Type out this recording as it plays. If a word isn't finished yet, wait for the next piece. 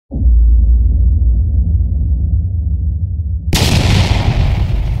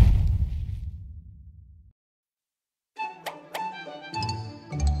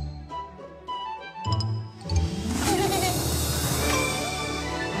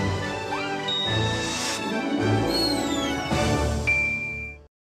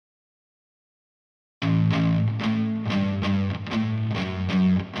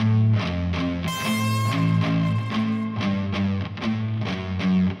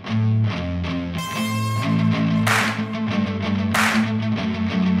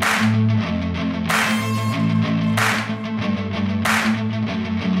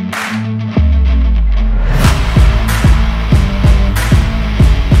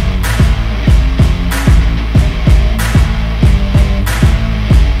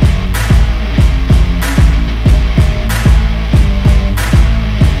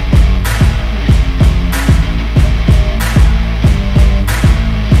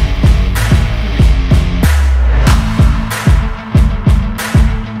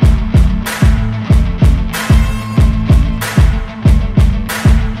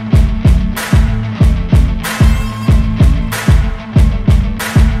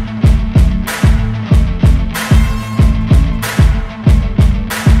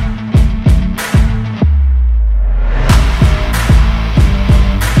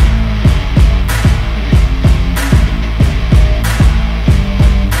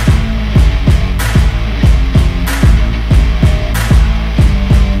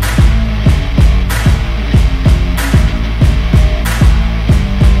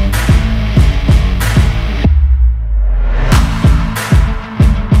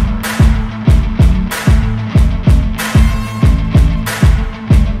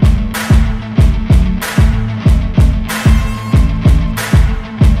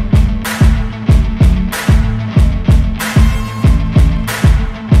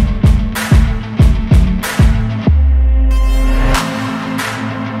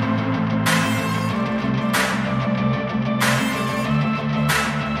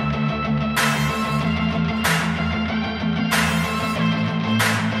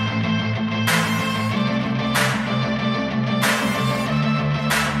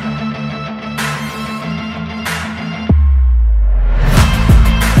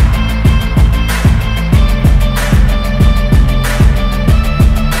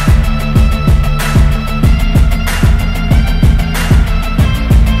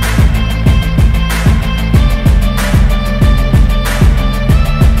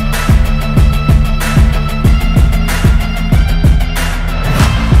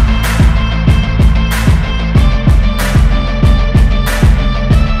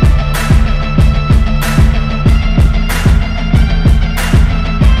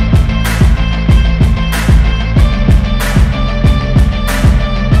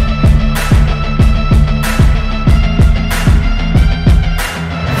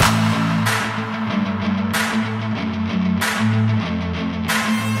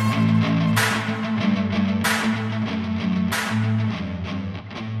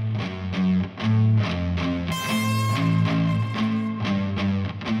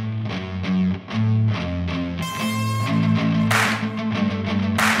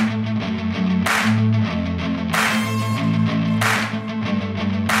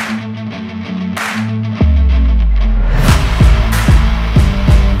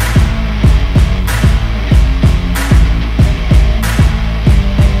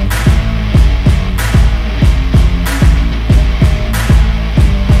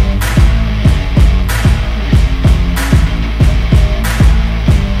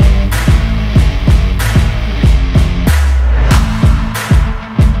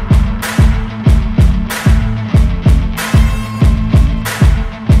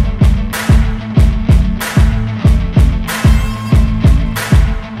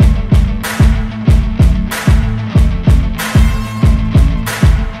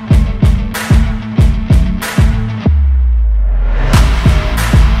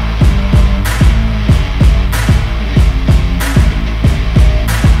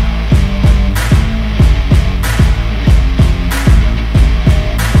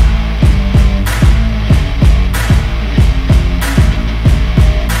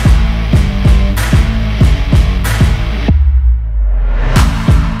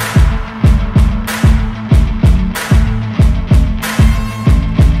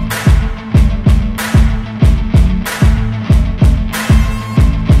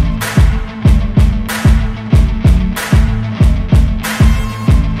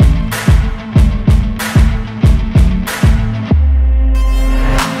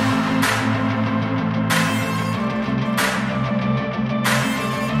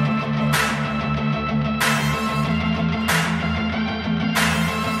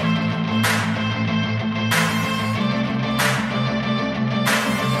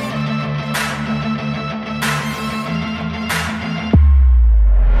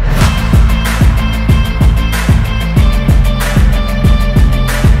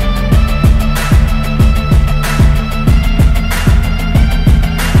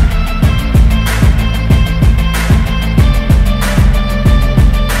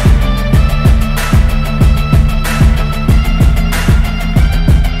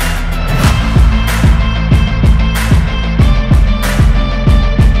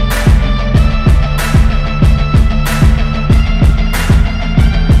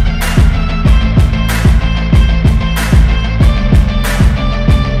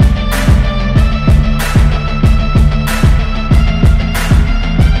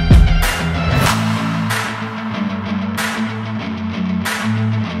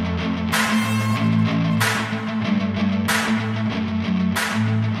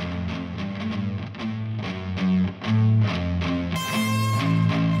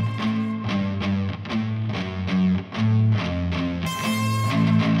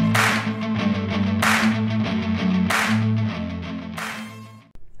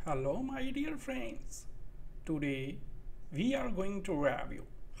My dear friends, today we are going to review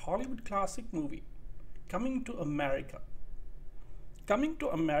Hollywood classic movie Coming to America. Coming to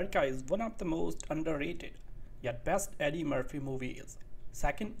America is one of the most underrated yet best Eddie Murphy movies,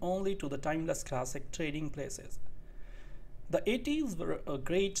 second only to the timeless classic Trading Places. The 80s were a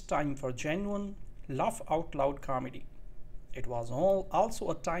great time for genuine, laugh out loud comedy. It was also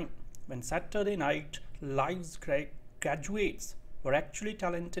a time when Saturday Night Live's graduates were actually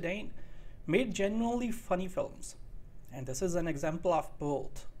talented and made genuinely funny films. And this is an example of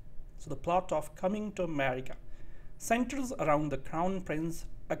both. So the plot of Coming to America centers around the Crown Prince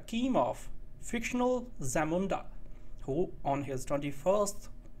Akeem of fictional Zamunda, who on his 21st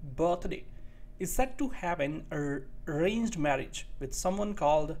birthday is said to have an arranged marriage with someone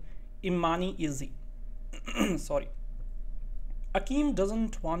called Imani Izzy. Sorry. Akeem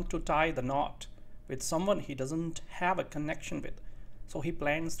doesn't want to tie the knot with someone he doesn't have a connection with, so he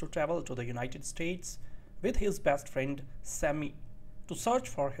plans to travel to the United States with his best friend Sammy to search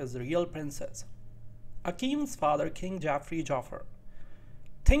for his real princess. Akeem's father, King Jeffrey Joffer,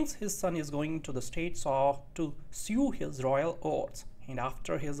 thinks his son is going to the States to sue his royal oaths, and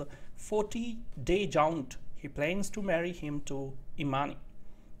after his 40-day jaunt, he plans to marry him to Imani.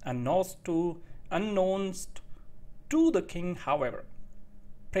 Unknowns to the king, however,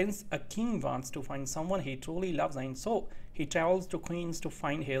 Prince Akeem wants to find someone he truly loves, and so he travels to Queens to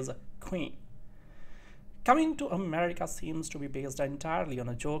find his queen. Coming to America seems to be based entirely on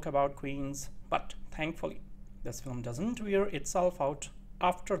a joke about queens, but thankfully, this film doesn't wear itself out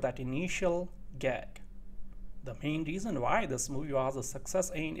after that initial gag. The main reason why this movie was a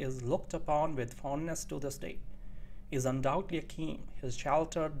success and is looked upon with fondness to this day is undoubtedly Akeem. His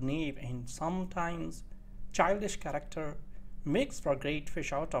sheltered, naive, and sometimes childish character makes for great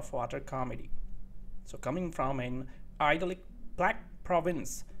fish out of water comedy. So coming from an idyllic black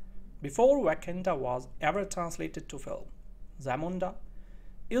province before Wakanda was ever translated to film, Zamunda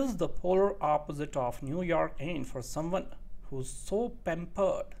is the polar opposite of New York, and for someone who's so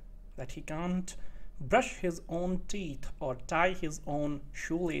pampered that he can't brush his own teeth or tie his own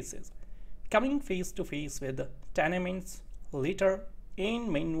shoelaces, coming face to face with tenements, litter,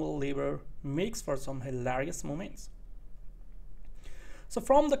 and manual labor makes for some hilarious moments. So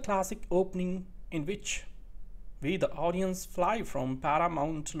from the classic opening in which we the audience fly from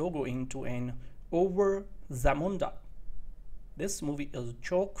Paramount logo into an over Zamunda, this movie is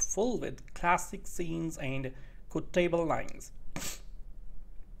chock full with classic scenes and quotable lines.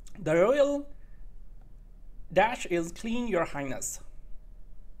 The royal dash is "Clean Your Highness"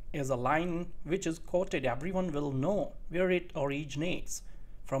 is a line which is quoted. Everyone will know where it originates,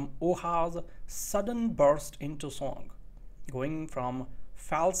 from Oha's sudden burst into song, going from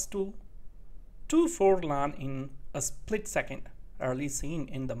falsetto to forlorn in a split second, early scene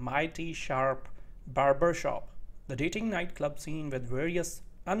in the mighty sharp barber shop, the dating nightclub scene with various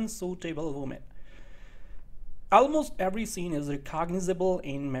unsuitable women. Almost every scene is recognizable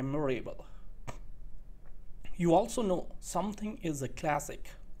and memorable. You also know something is a classic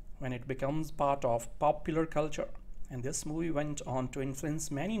when it becomes part of popular culture, and this movie went on to influence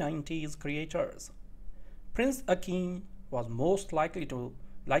many 90s creators. Prince Akeem was most likely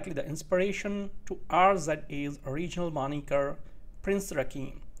the inspiration to RZA's original moniker Prince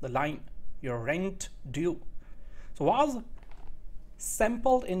Rakeem. The line "Your rent due" was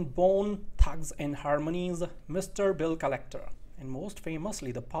sampled in Bone Thugs and Harmony's Mr. Bill Collector, and most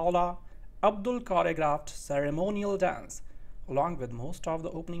famously the Paula Abdul choreographed ceremonial dance, along with most of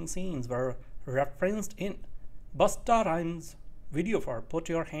the opening scenes, were referenced in Busta Rhymes' video for "Put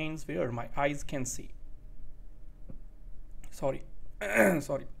Your Hands Where My Eyes Can See." Sorry.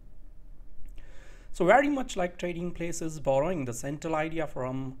 So very much like Trading Places, borrowing the central idea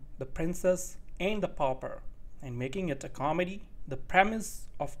from The Princess and the Pauper and making it a comedy, the premise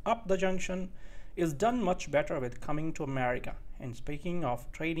of Up the Junction is done much better with Coming to America. And speaking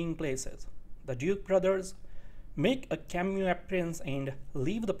of Trading Places, the Duke brothers make a cameo appearance and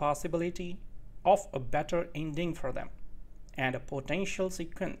leave the possibility of a better ending for them and a potential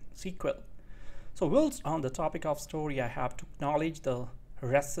sequel. So whilst on the topic of story, I have to acknowledge the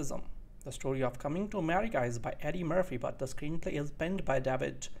racism. The story of Coming to America is by Eddie Murphy, but the screenplay is penned by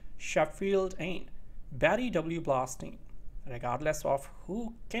David Sheffield and Barry W. Blaustein. Regardless of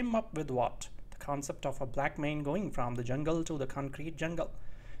who came up with what, the concept of a black man going from the jungle to the concrete jungle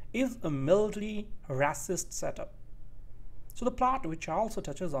is a mildly racist setup. So the plot, which also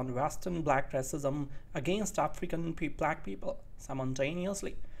touches on Western black racism against African black people,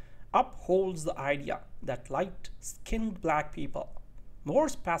 simultaneously upholds the idea that light-skinned black people, more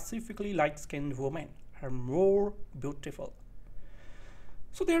specifically light-skinned women, are more beautiful.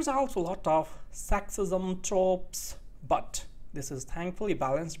 So there's also a lot of sexism tropes, but this is thankfully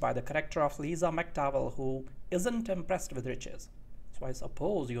balanced by the character of Lisa McDowell, who isn't impressed with riches. So I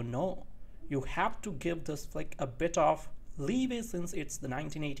suppose you have to give this flick a bit of leeway since it's the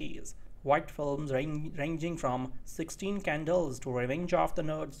 1980s. White films ranging from 16 Candles to Revenge of the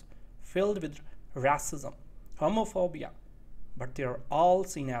Nerds, filled with racism, homophobia, but they're all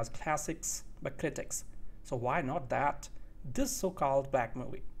seen as classics by critics. So why not this so-called black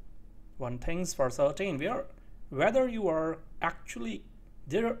movie? One thing's for certain, whether you are actually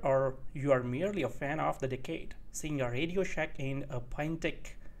there or you are merely a fan of the decade, seeing a Radio Shack in a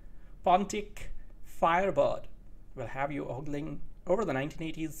Pontic Firebird will have you ogling over the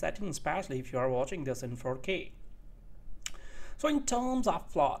 1980s setting, especially if you are watching this in 4K. So in terms of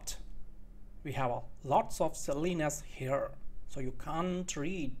plot, we have lots of silliness here, so you can't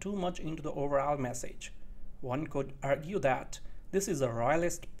read too much into the overall message. One could argue that this is a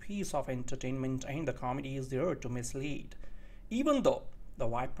royalist piece of entertainment and the comedy is there to mislead. Even though the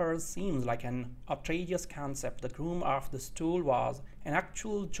Vipers seems like an outrageous concept, the groom of the stool was an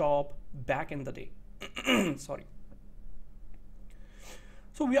actual job back in the day. Sorry.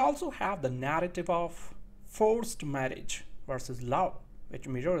 So we also have the narrative of forced marriage versus love, which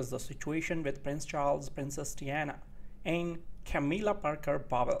mirrors the situation with Prince Charles, Princess Diana, and Camilla Parker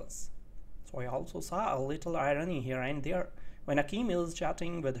Bowles. So I also saw a little irony here and there when Akeem is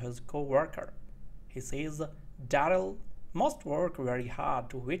chatting with his co-worker. He says Daryl must work very hard,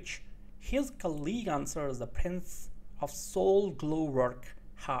 to which his colleague answers the Prince of Soul Glow work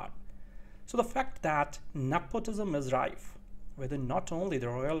hard. So the fact that nepotism is rife within not only the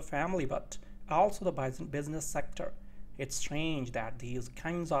royal family but also the business sector, it's strange that these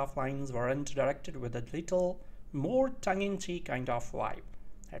kinds of lines weren't directed with a little more tongue-in-cheek kind of vibe.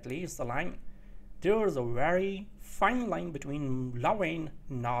 At least the line, there's a very fine line between love and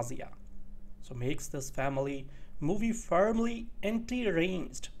nausea. So makes this family movie firmly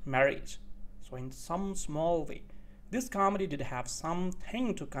anti-arranged marriage. So in some small way, this comedy did have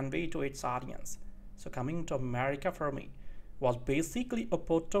something to convey to its audience. So Coming to America for me was basically a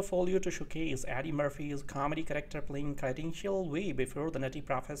portfolio to showcase Eddie Murphy's comedy character playing credential way before the Nutty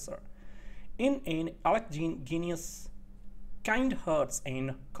Professor. In an Alec Guinness kind hurts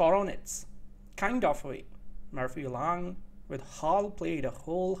and coronets kind of way, Murphy along with Hall played a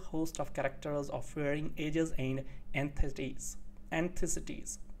whole host of characters of varying ages and ethnicities.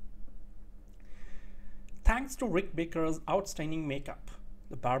 Thanks to Rick Baker's outstanding makeup,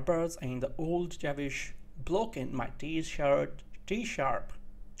 the barbers and the old Jewish bloke in my T-Sharp,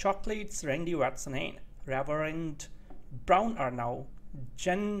 Chocolates, Randy Watson and Reverend Brown are now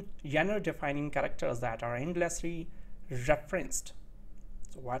genre-defining characters that are endlessly referenced.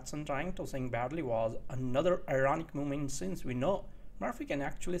 So Watson trying to sing badly was another ironic moment, since we know Murphy can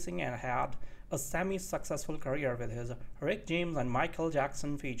actually sing and had a semi-successful career with his Rick James and Michael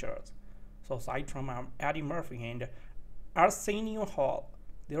Jackson features. So aside from Eddie Murphy and Arsenio Hall,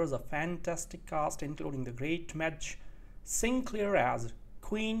 there was a fantastic cast including the great Madge Sinclair as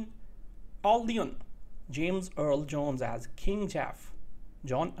Queen Aldeon, James Earl Jones as King Jeff,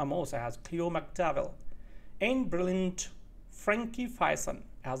 John Amos as Cleo McDowell, and brilliant Frankie Faison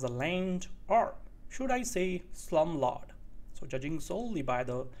as the land, or should I say slumlord. So judging solely by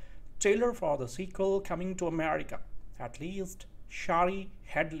the trailer for the sequel Coming to America, at least Shari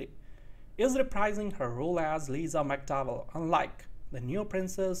Headley is reprising her role as Lisa McDowell, unlike the new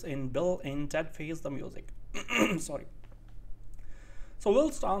princess in Bill and Ted Face the Music. Sorry. So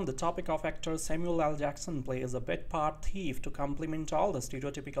whilst on the topic of actors, Samuel L. Jackson plays a bit part thief to complement all the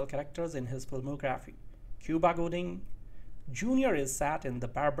stereotypical characters in his filmography. Cuba Gooding Jr. is sat in the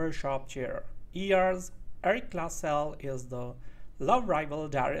barber shop chair. ER's Eric Lassell is the love rival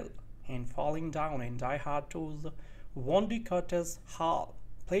Daryl, and falling down in Die Hard 2's Wendy Curtis Hall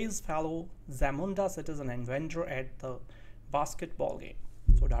plays fellow Zamunda citizen and vendor at the basketball game.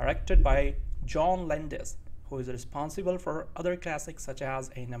 So directed by John Landis, who is responsible for other classics such as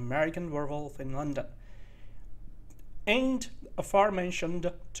An American Werewolf in London and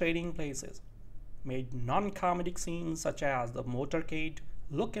aforementioned Trading Places, made non-comedic scenes such as the motorcade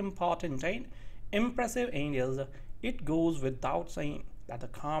look important and impressive, and it goes without saying that the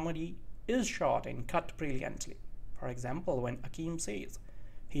comedy is shot and cut brilliantly. For example, when Akeem says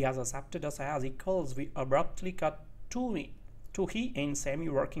he has accepted us as equals, we abruptly cut to he and Sammy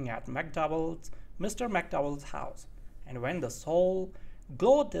working at Mr. McDowell's house, and when the Soul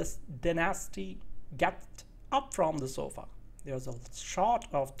Glow dynasty gets up from the sofa, there's a shot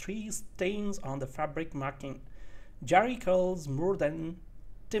of 3 stains on the fabric marking Jerry curls more than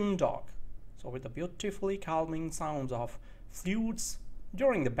Tim Dog. So with the beautifully calming sounds of flutes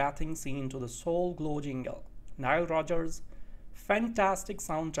during the bathing scene to the Soul Glow jingle. Nile Rodgers' fantastic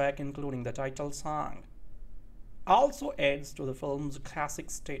soundtrack, including the title song, also adds to the film's classic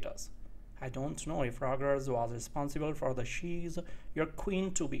status. I don't know if Rodgers was responsible for the "She's Your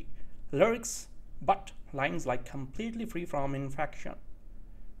Queen to Be" lyrics, but lines like "completely free from infection"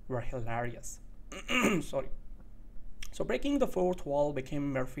 were hilarious. Sorry. So breaking the fourth wall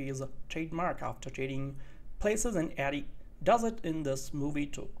became Murphy's trademark after trading places, and Eddie does it in this movie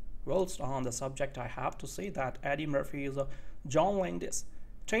too. Whilst on the subject, I have to say that Eddie Murphy's John Landis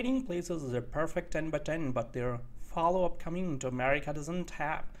Trading Places is a perfect 10 by 10, but their follow-up Coming to America doesn't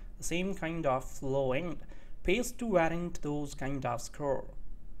have the same kind of flow and pace to warrant those kind of score.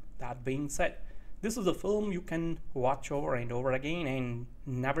 That being said, this is a film you can watch over and over again and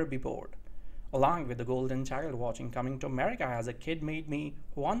never be bored. Along with The Golden Child, watching Coming to America as a kid made me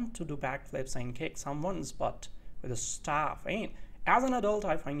want to do backflips and kick someone's butt with a staff, and as an adult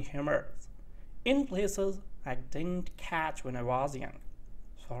I find humor in places I didn't catch when I was young.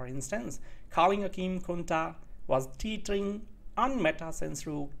 For instance, calling Akeem Kunta was teetering on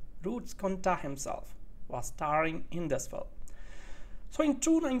meta-sensory roots. Kunta himself was starring in this film. So in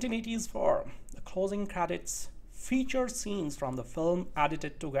true 1980s form, the closing credits feature scenes from the film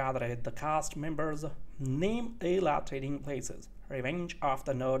edited together at the cast members' name Ayla Trading Places, Revenge of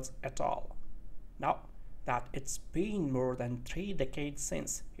the Nerds et al. Now that it's been more than 3 decades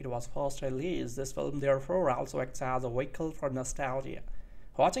since it was first released, this film therefore also acts as a vehicle for nostalgia.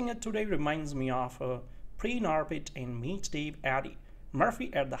 Watching it today reminds me of a pre-Norbit and Meet Dave Eddie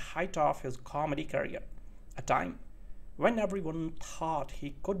Murphy at the height of his comedy career, a time when everyone thought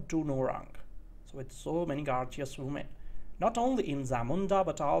he could do no wrong. So with so many gorgeous women, not only in Zamunda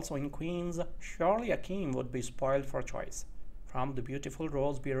but also in Queens, surely Akeem would be spoiled for choice. From the beautiful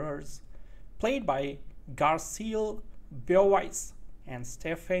Rose Bearers, played by Garcelle Beauvais, and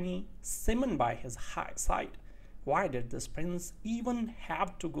Stephanie Simon by his side, why did this prince even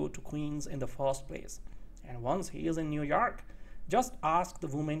have to go to Queens in the first place? And once he is in New York, just ask the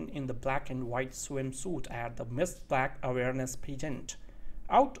woman in the black and white swimsuit at the Miss Black Awareness pageant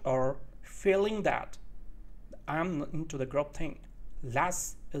out, or failing that, I'm into the group thing.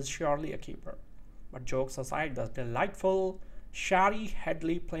 Less is surely a keeper. But jokes aside, the delightful Shari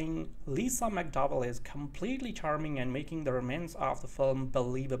Headley playing Lisa McDowell is completely charming and making the romance of the film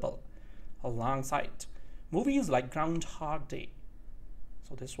believable, alongside movies like Groundhog Day.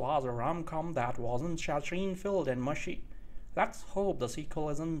 So this was a rom-com that wasn't chatrine-filled and mushy. Let's hope the sequel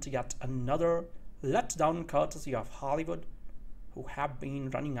isn't yet another letdown courtesy of Hollywood, who have been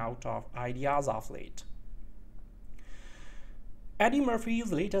running out of ideas of late. Eddie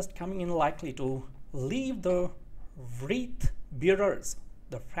Murphy's latest coming in likely to leave the wreath bearers,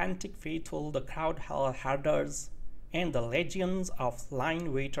 the frantic faithful, the crowd herders, and the legions of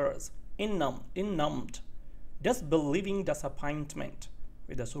line waiters in numbed, disbelieving disappointment,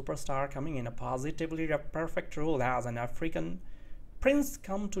 with the superstar coming in a positively perfect role as an African prince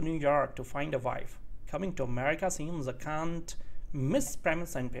come to New York to find a wife. Coming to America seems a can't miss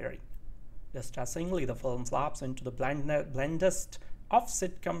premise and pairing. Distressingly, the film flops into the blandest of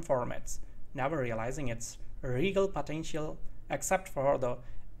sitcom formats, never realizing its regal potential except for the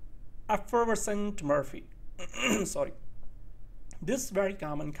effervescent Murphy. Sorry. This very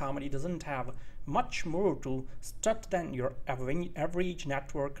common comedy doesn't have much more to strut than your average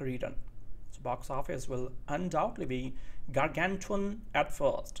network rerun. So box office will undoubtedly be gargantuan at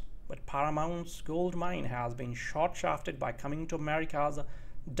first, but Paramount's gold mine has been short-shafted by Coming to America's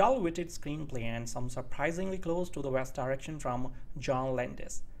dull-witted screenplay and some surprisingly close to the West direction from John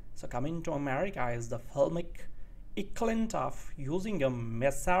Landis. So Coming to America is the filmic equivalent of using a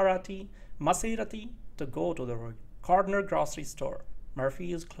Maserati to go to the corner grocery store.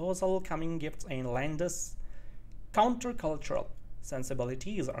 Murphy's colossal coming gifts and Landis' countercultural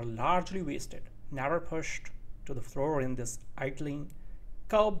sensibilities are largely wasted, never pushed to the floor in this idling,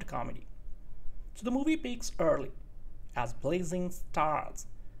 curbed comedy. So the movie peaks early as blazing stars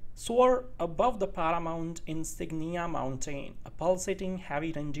soar above the Paramount insignia mountain. A pulsating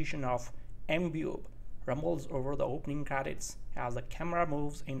heavy rendition of Ambube rumbles over the opening credits as the camera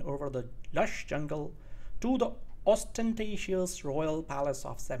moves in over the lush jungle to the ostentatious royal palace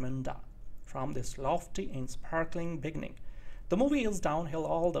of Zamunda. From this lofty and sparkling beginning, the movie is downhill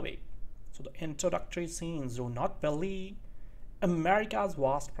all the way. So the introductory scenes do not belie America's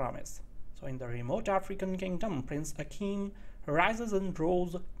vast promise. So in the remote African kingdom, Prince Akeem rises in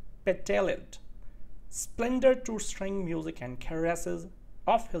rose-petaled splendor to string music and caresses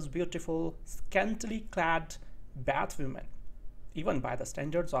of his beautiful, scantily clad bathwomen. Even by the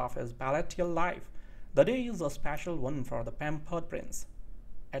standards of his palatial life, the day is a special one for the pampered prince.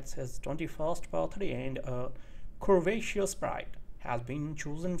 It's his 21st birthday and a curvaceous bride has been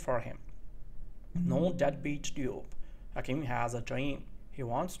chosen for him. No deadbeat dupe. Hakim has a dream. He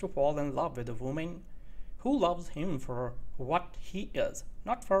wants to fall in love with a woman who loves him for what he is,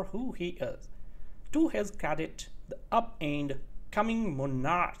 not for who he is. To his credit, the up-and-coming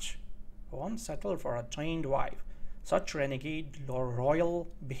monarch won't settle for a trained wife. Such renegade royal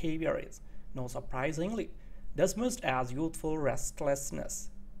behavior is, no surprisingly, dismissed as youthful restlessness.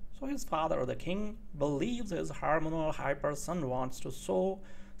 So his father, the king, believes his hormonal hyper son wants to sow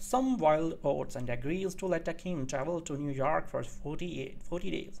some wild oats and agrees to let Hakim travel to New York for 40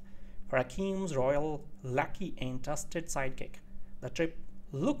 days. For Hakim's royal lackey and trusted sidekick, the trip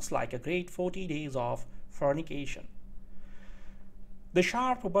looks like a great 40 days of fornication. The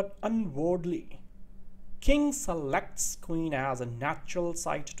sharp but unworldly king selects queen as a natural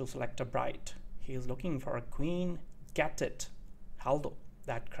site to select a bride. He is looking for a queen, get it. Although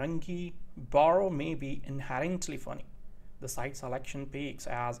that cranky borrow may be inherently funny. The site selection peaks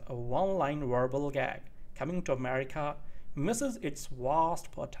as a one-line verbal gag. Coming to America misses its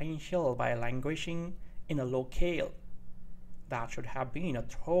vast potential by languishing in a locale that should have been a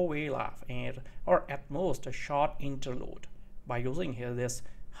throwaway laugh or at most a short interlude. By using this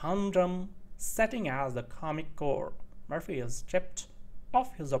humdrum setting as the comic core, Murphy is stripped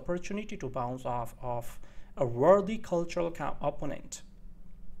of his opportunity to bounce off of a worthy cultural opponent.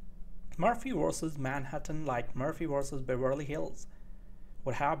 Murphy vs. Manhattan, like Murphy vs. Beverly Hills,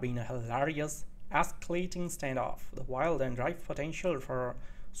 would have been a hilarious, escalating standoff. The wild and ripe potential for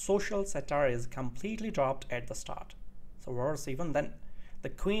social satire is completely dropped at the start. So worse even then, the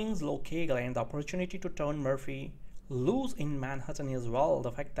Queen's locale and the opportunity to turn Murphy loose in Manhattan as well.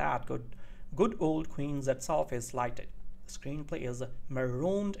 The fact that good old Queens itself is slighted. The screenplay is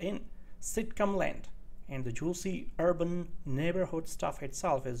marooned in sitcom land, and the juicy urban neighborhood stuff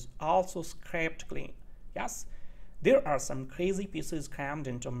itself is also scraped clean. Yes, there are some crazy pieces crammed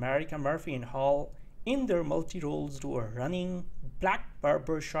into America. Murphy and Hall in their multi-roles do a running black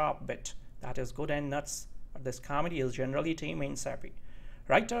barber shop bit that is good and nuts, but this comedy is generally tame and sappy.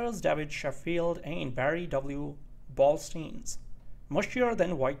 Writers David Sheffield and Barry W. Ballsteins, mushier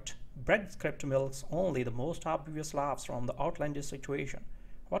than white bread script milks only the most obvious laughs from the outlandish situation.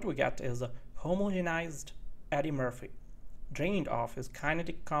 What we get is a homogenized Eddie Murphy, drained of his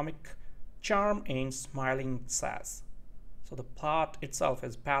kinetic comic charm and smiling sass. So the plot itself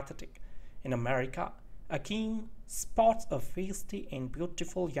is pathetic. In America, Hakim spots a feisty and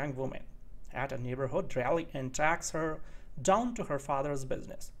beautiful young woman at a neighborhood rally and tracks her down to her father's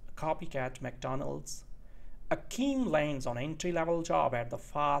business, a copycat McDonald's. Hakim lands on an entry-level job at the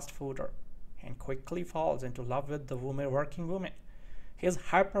fast fooder and quickly falls into love with the working woman. His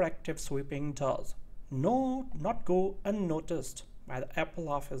hyperactive sweeping does not go unnoticed by the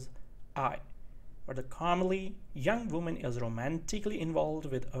apple of his eye, but the comely young woman is romantically involved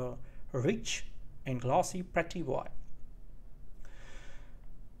with a rich and glossy pretty boy.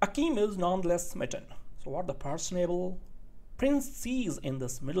 Hakim is nonetheless smitten. So what the personable prince sees in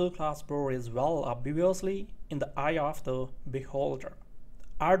this middle-class bro is well obviously in the eye of the beholder.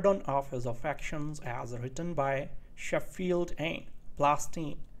 The ardor of his affections, as written by Sheffield and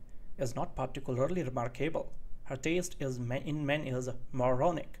Ballstein, is not particularly remarkable. Her taste in men is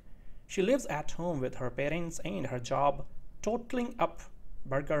moronic. She lives at home with her parents, and her job, totaling up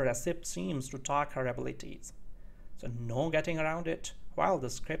burger recipe, seems to talk her abilities. So no getting around it, while the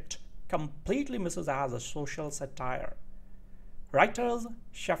script completely misses as a social satire. Writers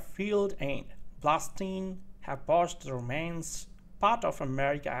Sheffield and Ballstein have botched the romance part of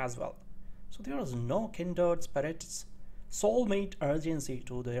America as well. So there is no kindred spirits, soulmate urgency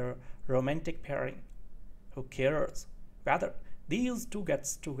to their romantic pairing. Who cares whether these two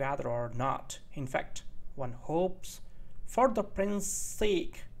gets together or not? In fact, one hopes for the prince's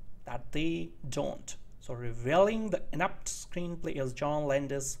sake that they don't. So revealing the inept screenplay is John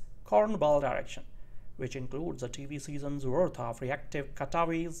Landis' cornball direction, which includes a TV season's worth of reactive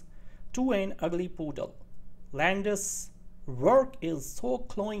cutaways to an ugly poodle. Landis' work is so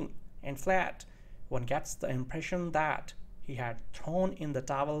cloying and flat, one gets the impression that he had thrown in the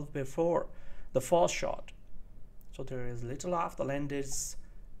towel before the first shot. So there is little of the Landis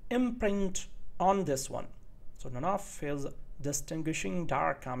imprint on this one. So none of his distinguishing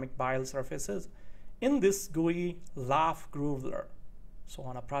dark comic bile surfaces in this gooey laugh groovler. So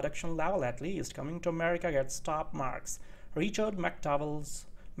on a production level at least, Coming to America gets top marks. Richard McDonald's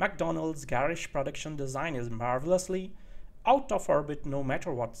garish production design is marvelously out of orbit no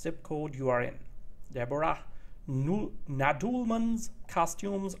matter what zip code you are in. Deborah Nadoolman's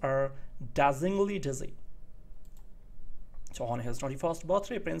costumes are dazzlingly dizzy. So on his 21st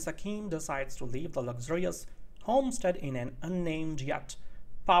birthday, Prince Hakim decides to leave the luxurious homestead in an unnamed yet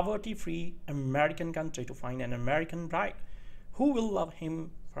poverty-free American country to find an American bride who will love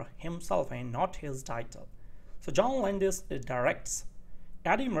him for himself and not his title. So John Landis directs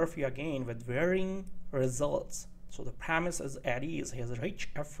Eddie Murphy again with varying results. So the premise is Eddie is his rich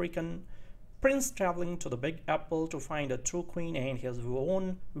African prince traveling to the Big Apple to find a true queen and his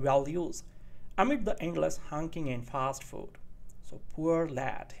own values amid the endless honking and fast food. So poor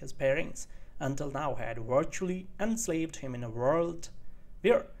lad, his parents until now had virtually enslaved him in a world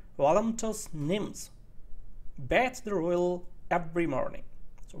where voluptuous nymphs bathe the royal every morning.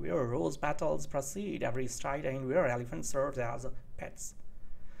 So where rose petals precede every stride and where elephants serve as pets.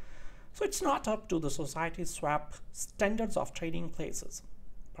 So it's not up to the society's swap standards of trading places.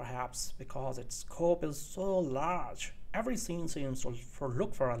 Perhaps because its scope is so large, every scene seems to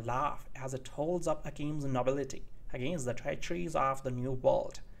look for a laugh as it holds up Hakim's nobility against the treacheries of the New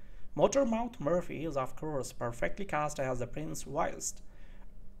World. Motormouth Murphy is of course perfectly cast as the prince, whilst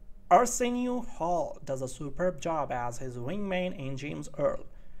Arsenio Hall does a superb job as his wingman, and James Earl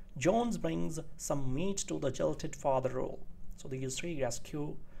Jones brings some meat to the jilted father role. So these three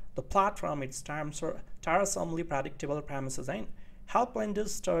rescue the plot from its tiresomely predictable premises and help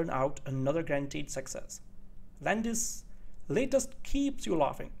Landis turn out another guaranteed success. Landis' latest keeps you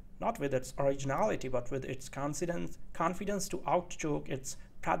laughing, not with its originality but with its confidence to outjoke its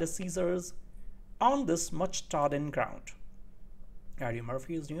predecessors on this much trodden ground. Eddie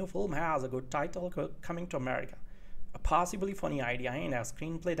Murphy's new film has a good title, Coming to America, a possibly funny idea and a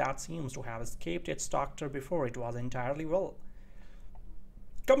screenplay that seems to have escaped its doctor before it was entirely well.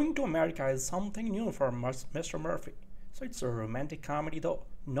 Coming to America is something new for Mr. Murphy. So it's a romantic comedy, though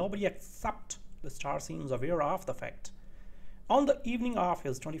nobody except the star seems aware of the fact. On the evening of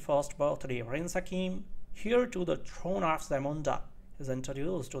his 21st birthday, Prince Hakim, heir to the throne of Zamunda, is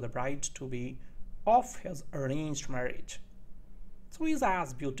introduced to the bride-to-be of his arranged marriage. So he is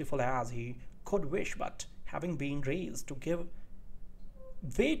as beautiful as he could wish, but having been raised to give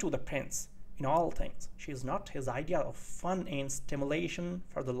way to the prince in all things, she is not his idea of fun and stimulation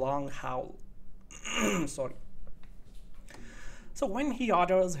for the long haul. Sorry. So when he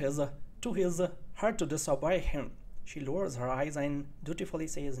orders her to disobey him, she lowers her eyes and dutifully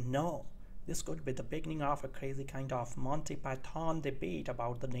says no. This could be the beginning of a crazy kind of Monty Python debate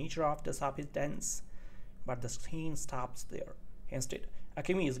about the nature of disobedience. But the scene stops there. Instead,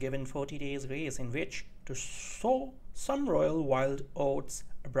 Hakim is given 40 days grace in which to sow some royal wild oats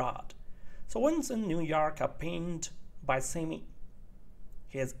abroad. So once in New York, pinned by Semi,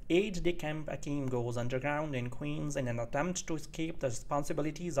 his aide-de-camp Hakim goes underground in Queens in an attempt to escape the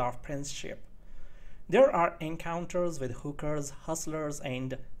responsibilities of princeship. There are encounters with hookers, hustlers,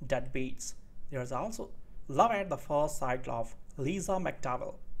 and deadbeats. There is also love at the first sight of Lisa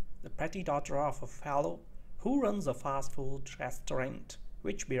McDowell, the pretty daughter of a fellow who runs a fast food restaurant,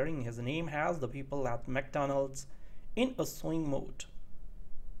 which bearing his name has the people at McDonald's in a swing mood.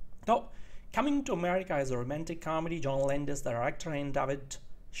 Though Coming to America is a romantic comedy. John Landis, the director, and David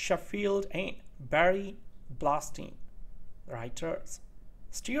Sheffield and Barry Blaustein, the writers,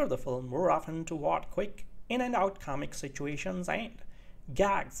 steer the film more often toward quick in-and-out comic situations and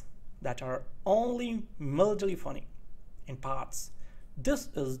gags that are only mildly funny in parts. This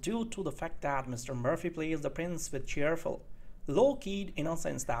is due to the fact that Mr. Murphy plays the prince with cheerful, low-keyed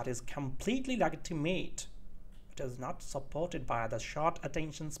innocence that is completely legitimate. It is not supported by the short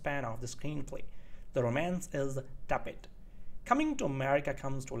attention span of the screenplay. The romance is tepid. Coming to America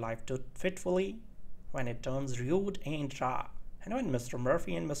comes to life fitfully when it turns rude and raw, and when Mr.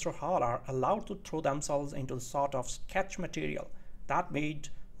 Murphy and Mr. Hall are allowed to throw themselves into the sort of sketch material that made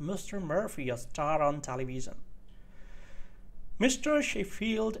Mr. Murphy a star on television. Mr.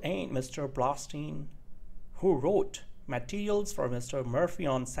 Sheffield and Mr. Blaustein, who wrote materials for Mr. Murphy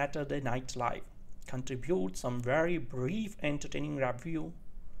on Saturday Night Live, contribute some very brief entertaining review,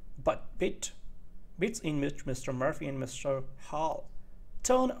 but bits in which Mr. Murphy and Mr. Hall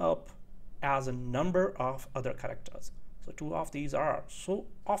turn up as a number of other characters. So two of these are so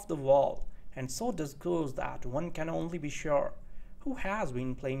off the wall and so disguised that one can only be sure who has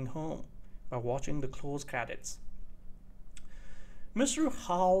been playing home by watching the close credits. Mr.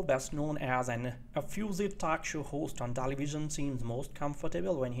 Hall, best known as an effusive talk show host on television, seems most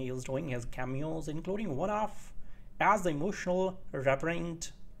comfortable when he is doing his cameos, including one of as the emotional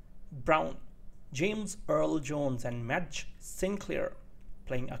Reverend Brown, James Earl Jones, and Madge Sinclair,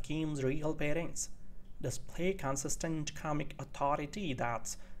 playing Hakim's real parents, display consistent comic authority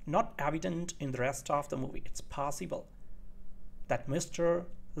that's not evident in the rest of the movie. It's possible that Mr.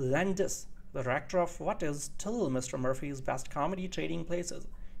 Landis the director of what is still Mr. Murphy's best comedy, Trading Places,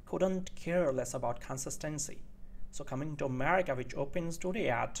 couldn't care less about consistency. So Coming to America, which opens today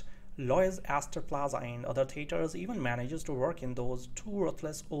at Loews Astor Plaza and other theaters, even manages to work in those two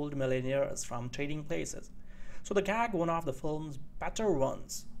ruthless old millionaires from Trading Places. So the gag, one of the film's better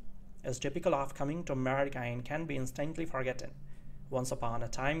ones, is typical of Coming to America and can be instantly forgotten. Once Upon a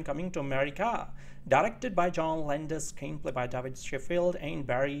Time, Coming to America, directed by John Landis, screenplay by David Sheffield and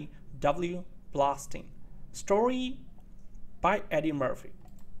Barry W. Blasting, story by Eddie Murphy.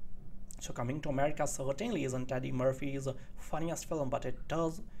 So Coming to America certainly isn't Eddie Murphy's funniest film, but it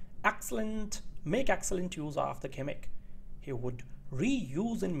does make excellent use of the gimmick he would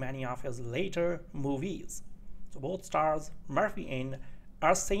reuse in many of his later movies. So both stars, Murphy and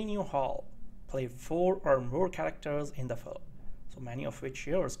Arsenio Hall, play 4 or more characters in the film, so many of which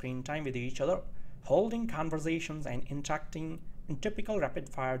share screen time with each other, holding conversations and interacting in typical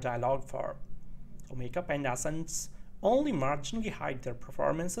rapid-fire dialogue form. So makeup and accents only marginally hide their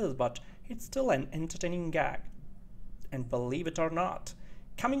performances, but it's still an entertaining gag. And believe it or not,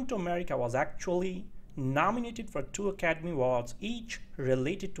 Coming to America was actually nominated for 2 Academy Awards, each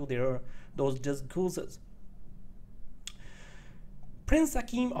related to those disguises. Prince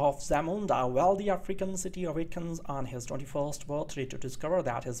Hakim of Zamunda, a wealthy African city, awakens on his 21st birthday to discover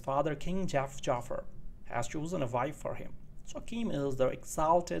that his father, King Jeff Jaffer, has chosen a wife for him. So Hakim is the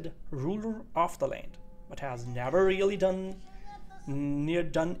exalted ruler of the land, but has never really done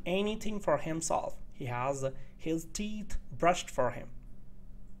anything for himself. He has his teeth brushed for him.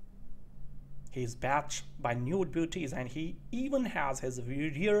 He is batched by nude beauties, and he even has his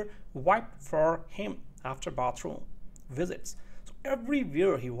rear wiped for him after bathroom visits. So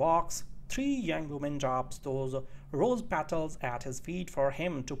everywhere he walks, 3 young women drops those rose petals at his feet for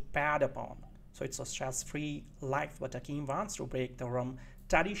him to pad upon. So it's a stress-free life, but Hakim wants to break the rum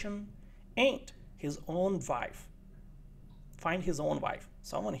tradition and find his own wife,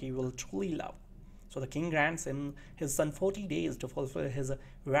 someone he will truly love. So the king grants him his son 40 days to fulfill his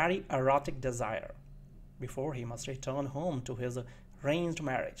very erotic desire before he must return home to his arranged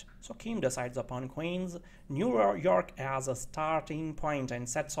marriage. So Hakim decides upon Queens, New York as a starting point and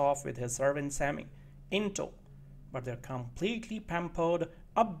sets off with his servant Sammy in tow. But their completely pampered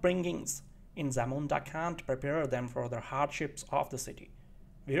upbringings in Zamunda can't prepare them for the hardships of the city,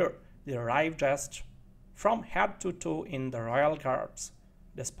 where they arrive dressed from head to toe in the royal garbs.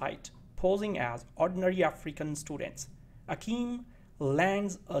 Despite posing as ordinary African students, Hakim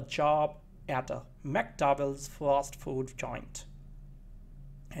lands a job at a McDowell's fast food joint,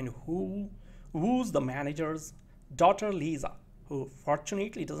 and who woos the manager's daughter Lisa, who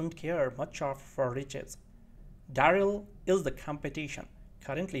fortunately doesn't care much for riches. Daryl is the competition,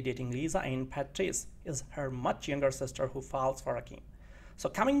 currently dating Lisa, and Patrice is her much younger sister who falls for Hakim. So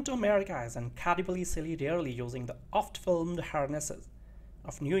Coming to America is incredibly silly, rarely using the oft-filmed harnesses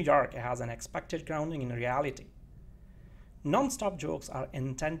of New York as an expected grounding in reality. Non-stop jokes are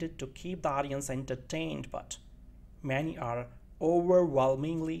intended to keep the audience entertained, but many are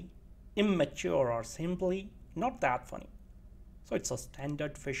overwhelmingly immature or simply not that funny. So it's a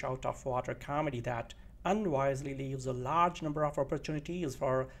standard fish out of water comedy that unwisely leaves a large number of opportunities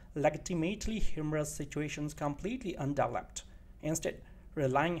for legitimately humorous situations completely undeveloped, instead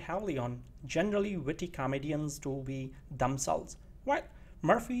relying heavily on generally witty comedians to be themselves, while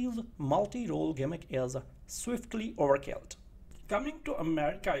Murphy's multi-role gimmick is swiftly overkilled. Coming to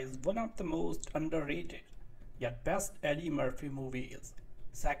America is one of the most underrated yet best Eddie Murphy movies,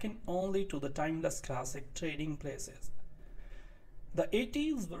 second only to the timeless classic Trading Places. The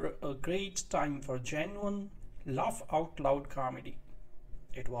 80s were a great time for genuine, laugh-out-loud comedy.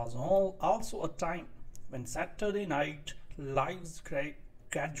 It was also a time when Saturday Night Live's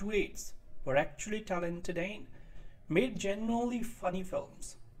graduates were actually talented and made genuinely funny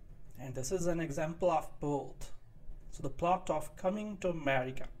films. And this is an example of both. So the plot of Coming to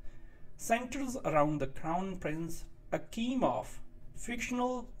America centers around the Crown Prince Hakim of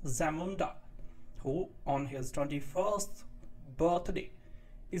fictional Zamunda, who on his 21st birthday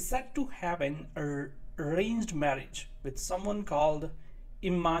is said to have an arranged marriage with someone called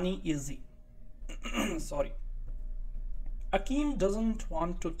Imani Izzy. Sorry. Hakim doesn't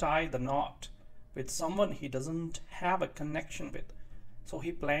want to tie the knot with someone he doesn't have a connection with, so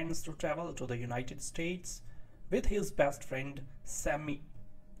he plans to travel to the United States with his best friend Sammy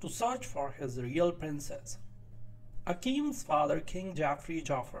to search for his real princess. Hakim's father, King Jeffrey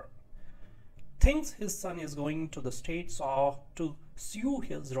Jaffer, thinks his son is going to the States to sue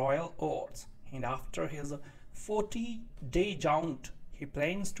his royal oaths, and after his 40-day jaunt, he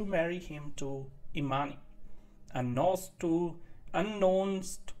plans to marry him to Imani, unknowns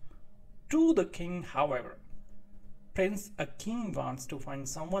To the king, however, a king wants to find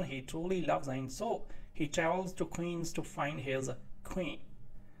someone he truly loves, and so he travels to Queens to find his queen.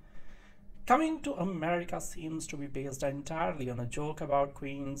 Coming to America seems to be based entirely on a joke about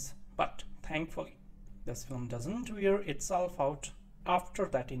queens, but thankfully, this film doesn't wear itself out after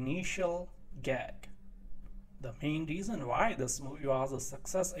that initial gag. The main reason why this movie was a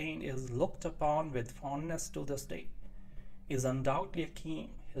success and is looked upon with fondness to this day is undoubtedly Akeem,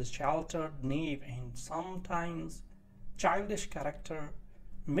 his sheltered, naive, and sometimes childish character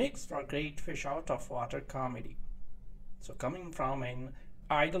makes for great fish out of water comedy. So coming from an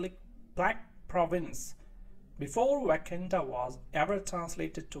idyllic black province before Wakanda was ever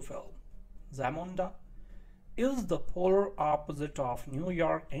translated to film, Zamunda is the polar opposite of New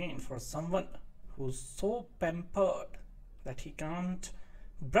York, and for someone who's so pampered that he can't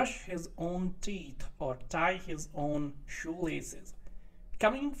brush his own teeth or tie his own shoelaces,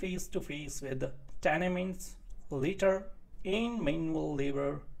 coming face to face with tenements, litter, and manual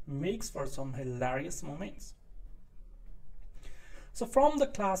labor makes for some hilarious moments. So from the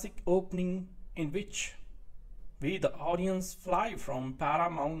classic opening in which we the audience fly from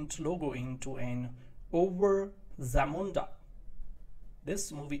Paramount logo into an over Zamunda,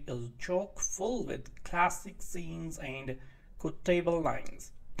 this movie is chock full with classic scenes and quotable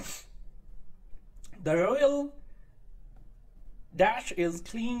lines. The royal dash is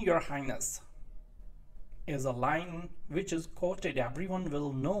 "Clean Your Highness" is a line which is quoted. Everyone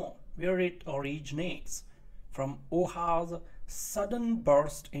will know where it originates, from Oha's sudden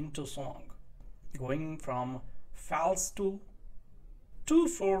burst into song, going from falsetto to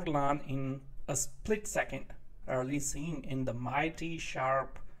forlorn in a split second, early scene in the mighty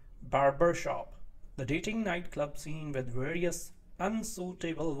sharp barber shop, the dating nightclub scene with various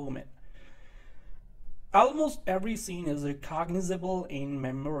unsuitable women. Almost every scene is recognizable and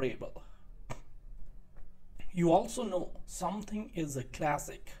memorable. You also know something is a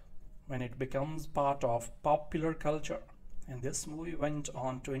classic when it becomes part of popular culture, and this movie went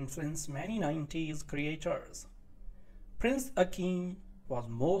on to influence many 90s creators. Prince Akeem was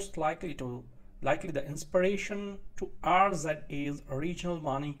most likely the inspiration to RZA's original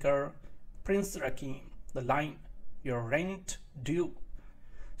moniker Prince Rakeem. The line "Your rent due"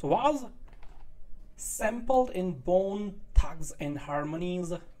 was sampled in Bone Thugs and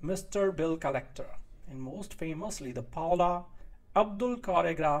Harmony's Mr. Bill Collector, and most famously the Paula Abdul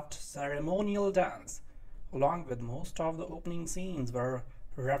choreographed ceremonial dance, along with most of the opening scenes, were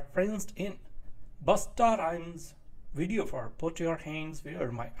referenced in Busta Rhymes' video for "Put Your Hands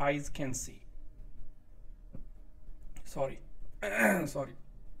Where My Eyes Can See." Sorry.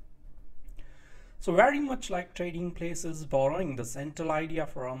 So very much like Trading Places, borrowing the central idea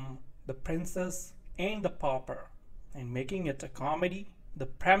from The Princess and the Pauper and making it a comedy, the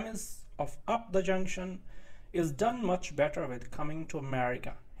premise of Up the Junction is done much better with Coming to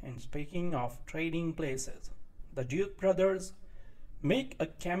America. And speaking of Trading Places, the Duke brothers make a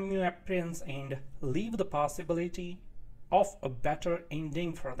cameo appearance and leave the possibility of a better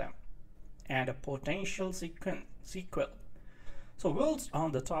ending for them and a potential sequel. So whilst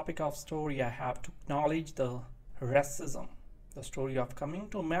on the topic of story, I have to acknowledge the racism. The story of Coming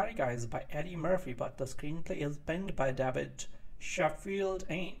to America is by Eddie Murphy, but the screenplay is penned by David Sheffield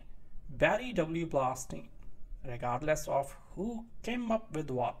and Barry W. Blaustein. Regardless of who came up with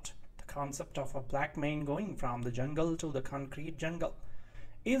what, the concept of a black man going from the jungle to the concrete jungle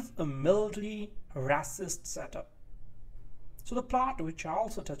is a mildly racist setup. So the plot, which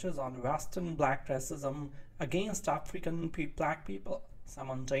also touches on Western black racism against African black people,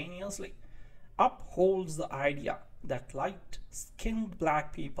 simultaneously upholds the idea that light-skinned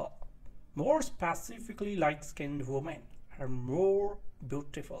black people, more specifically light-skinned women, are more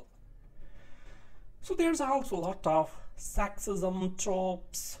beautiful. So there's also a lot of sexism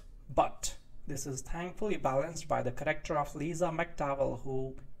tropes, but this is thankfully balanced by the character of Lisa McDowell,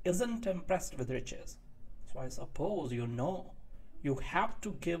 who isn't impressed with riches. So I suppose you have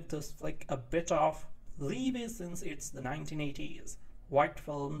to give this flick a bit of leeway since it's the 1980s. White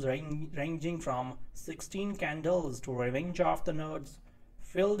films ranging from 16 Candles to Revenge of the Nerds,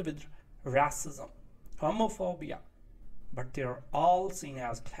 filled with racism, homophobia, but they're all seen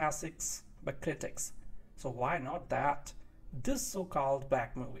as classics by critics. So why not this so-called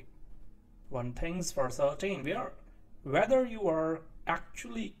black movie? One thing's for certain, whether you are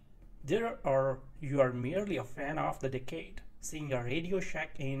actually there or you are merely a fan of the decade, seeing a Radio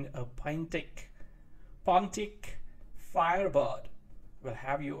Shack in a Pontic Firebird will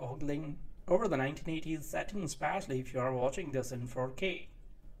have you ogling over the 1980s setting, especially if you are watching this in 4K.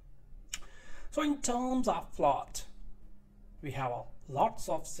 So in terms of plot, We have lots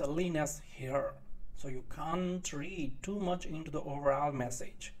of silliness here, so you can't read too much into the overall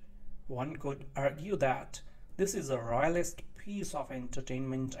message. One could argue that this is a royalist piece of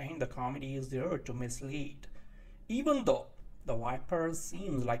entertainment and the comedy is there to mislead. Even though the Vipers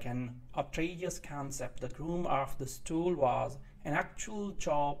seems like an outrageous concept, the groom of the stool was an actual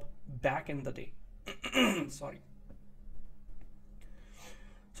job back in the day. Sorry.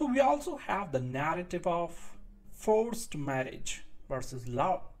 So we also have the narrative of forced marriage versus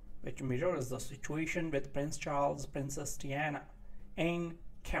love, which mirrors the situation with Prince Charles, Princess Diana, and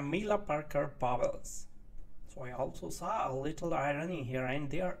Camilla Parker Bowles. So I also saw a little irony here and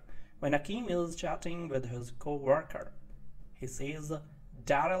there when Akeem is chatting with his co-worker. He says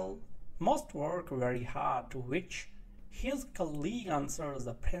Daryl must work very hard, to which his colleague answers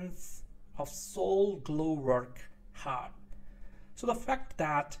the Prince of Soul Glow work hard. So the fact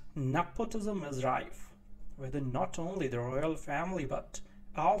that nepotism is rife within not only the royal family but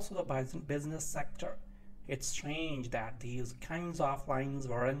also the business sector, it's strange that these kinds of lines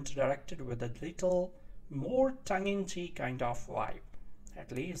weren't directed with a little more tongue-in-cheek kind of vibe.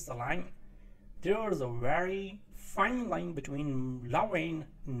 At least the line. There's a very fine line between love and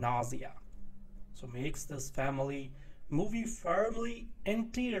nausea. So makes this family movie firmly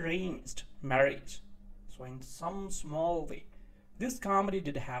anti-arranged marriage. So in some small way, this comedy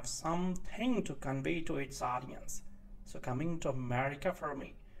did have something to convey to its audience. So Coming to America for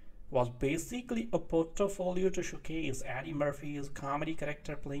me was basically a portfolio to showcase Eddie Murphy's comedy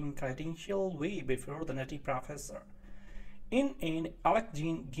character playing credential way before the Nutty Professor. In an Alec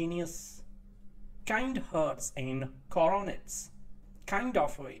Guinness kind hurts and coronets kind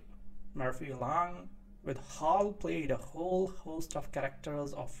of way, Murphy along with Hall played a whole host of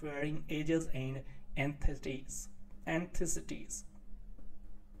characters of varying ages and ethnicities.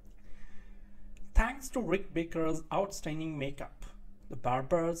 Thanks to Rick Baker's outstanding makeup, the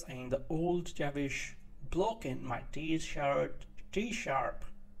barbers and the old Jewish bloke in my T-sharp,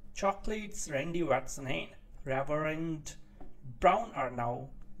 chocolates Randy Watson and Reverend Brown are now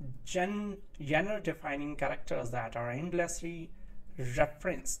genre-defining characters that are endlessly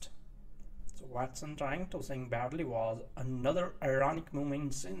referenced. So Watson trying to sing badly was another ironic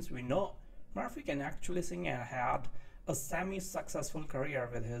moment, since we know Murphy can actually sing and had a semi-successful career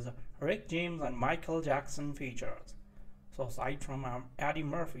with his Rick James and Michael Jackson features. So aside from Eddie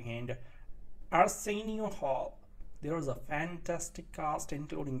Murphy and Arsenio Hall, there is a fantastic cast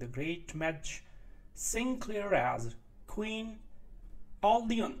including the great Madge Sinclair as Queen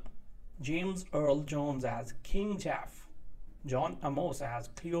Aldeon, James Earl Jones as King Jeff, John Amos as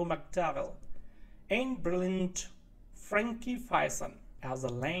Cleo McDowell, and brilliant Frankie Faison as the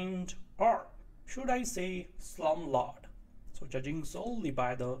land, or should I say slumlord. So judging solely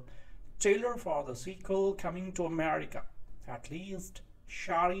by the trailer for the sequel Coming to America, at least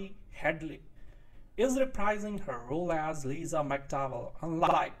Shari Headley is reprising her role as Lisa McDowell,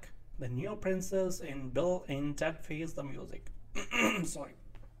 unlike the new princess in Bill and Ted Face the Music. Sorry.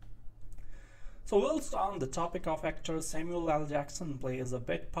 So whilst on the topic of actors, Samuel L. Jackson plays a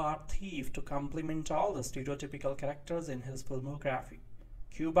bit part thief to complement all the stereotypical characters in his filmography.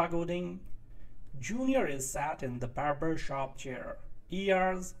 Cuba Gooding Jr. is sat in the barber shop chair.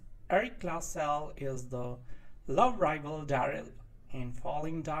 ER's Eric Lassell is the love rival Daryl, and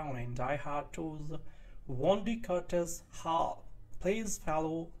falling down in Die Hard 2's Wanda Curtis Hall plays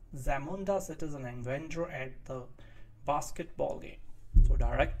fellow Zamunda citizen and vendor at the basketball game. So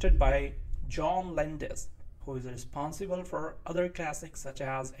directed by John Landis, who is responsible for other classics such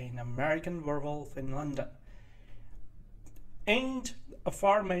as An American Werewolf in London and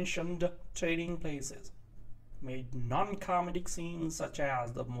aforementioned Trading Places, made non-comedic scenes such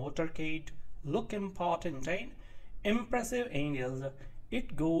as the motorcade look important and impressive, and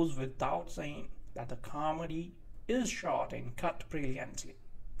it goes without saying that the comedy is shot and cut brilliantly.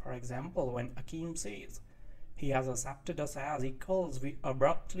 For example, when Akeem says he has accepted us as equals, we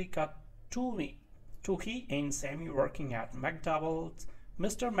abruptly cut to he and Sammy working at Mr.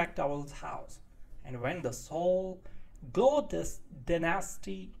 McDowell's house, and when the Soul Glow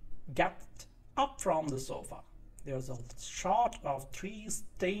dynasty gets up from the sofa, there's a shot of 3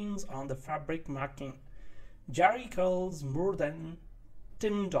 stains on the fabric marking Jerry curls more than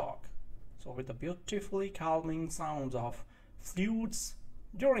Tim Dog. So with the beautifully calming sounds of flutes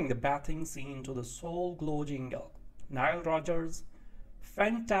during the bathing scene to the Soul Glow jingle, Nile Rodgers'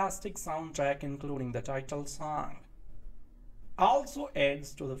 fantastic soundtrack including the title song also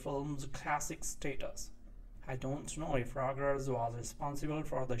adds to the film's classic status. I don't know if Rogers was responsible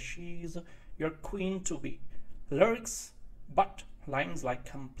for the "She's Your Queen to Be" lyrics, but lines like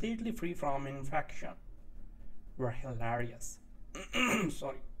 "completely free from infection," were hilarious.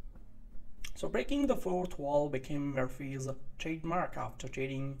 Sorry. So breaking the fourth wall became Murphy's trademark after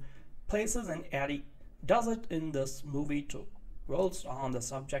trading places, and Eddie does it in this movie too. Whilst on the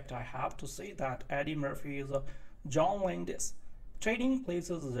subject, I have to say that Eddie Murphy is a John Landis. Trading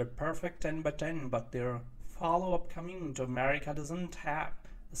Places is a perfect 10 by 10, but their follow-up Coming to America doesn't have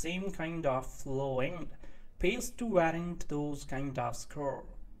the same kind of flow and pace to warrant those kind of score.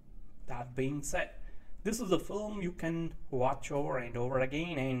 That being said, this is a film you can watch over and over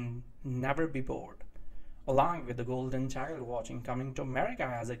again and never be bored. Along with The Golden Child, watching Coming to America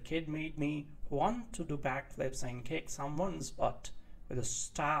as a kid made me want to do backflips and kick someone's butt with a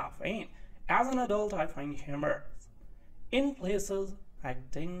staff, and as an adult I find humor in places I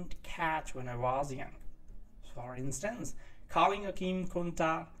didn't catch when I was young. For instance, calling Akeem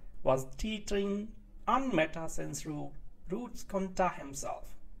Kunta was teetering on meta since Roots Kunta himself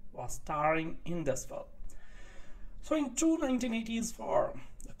was starring in this film. So in true 1980s form,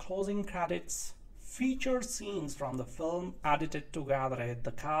 the closing credits feature scenes from the film edited together at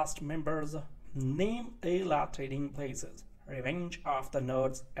the cast members' name a la Trading Places, Revenge of the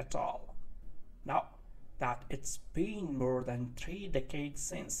Nerds et al. Now that it's been more than 3 decades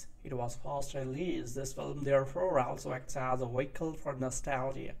since it was first released, this film therefore also acts as a vehicle for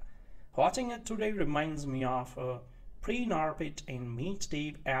nostalgia. Watching it today reminds me of pre-Norbit and Meet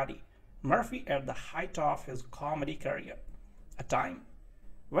Dave Eddie Murphy at the height of his comedy career, a time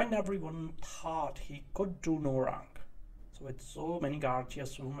when everyone thought he could do no wrong. So with so many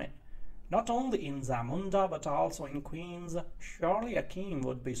gorgeous women, not only in Zamunda but also in Queens, surely Akeem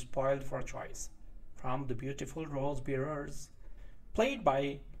would be spoiled for choice. From the beautiful Rose Bearers, played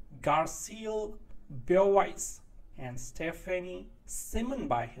by Garcelle Beauvais, and Stephanie Simon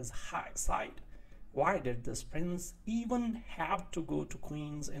by his side. Why did this prince even have to go to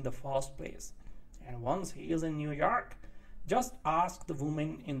Queens in the first place? And once he is in New York, just ask the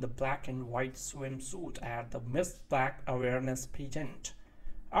woman in the black and white swimsuit at the Miss Black Awareness pageant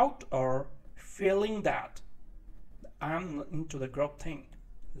out or failing that. I'm into the group thing.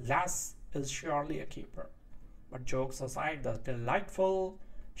 Less is surely a keeper. But jokes aside, the delightful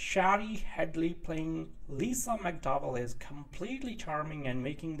Shari Headley playing Lisa McDowell is completely charming and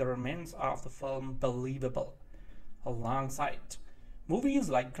making the romance of the film believable, alongside movies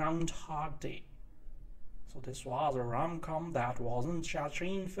like Groundhog Day. So this was a rom-com that wasn't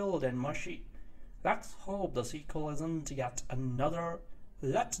chatrine-filled and mushy. Let's hope the sequel isn't yet another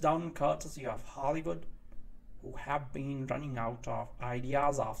letdown courtesy of Hollywood, who have been running out of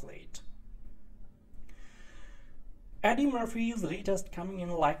ideas of late. Eddie Murphy's latest coming in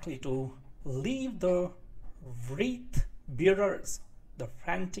likely to leave the wreath bearers, the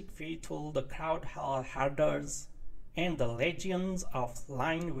frantic faithful, the crowd herders, and the legions of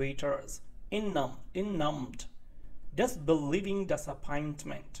line waiters in numbed, disbelieving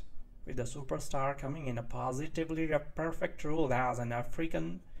disappointment, with the superstar coming in a positively perfect role as an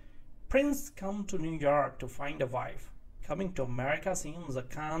African prince come to New York to find a wife. Coming to America seems a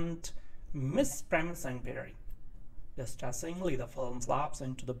can't miss premise and pairing. Distressingly, the film flops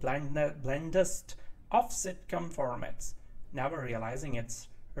into the blandest of sitcom formats, never realizing its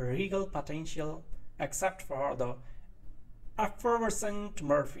regal potential except for the effervescent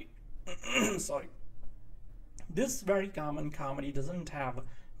Murphy. Sorry. This very common comedy doesn't have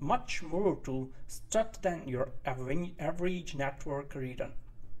much more to strut than your average network return.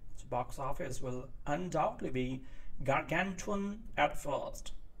 Its box office will undoubtedly be gargantuan at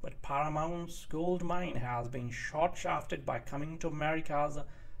first, but Paramount's gold mine has been short-shafted by Coming to America's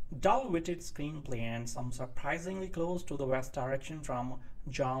dull-witted screenplay and some surprisingly close to the West direction from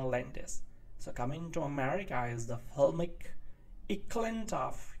John Landis. So Coming to America is the filmic equivalent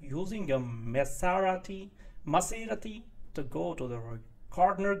of using a Maserati to go to the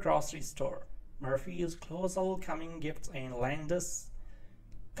corner grocery store. Murphy's colossal coming gifts and Landis'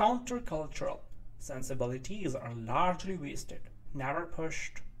 countercultural sensibilities are largely wasted, never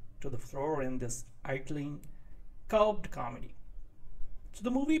pushed to the floor in this idling, curved comedy. So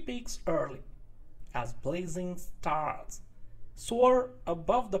the movie peaks early as blazing stars soar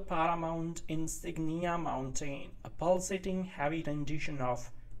above the Paramount insignia mountain. A pulsating heavy rendition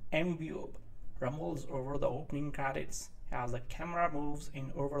of Ambube rumbles over the opening credits as the camera moves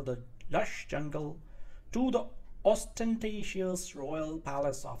in over the lush jungle to the ostentatious royal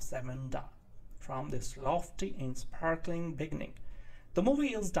palace of Zamunda. From this lofty and sparkling beginning, the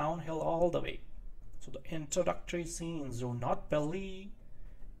movie is downhill all the way. So the introductory scenes do not believe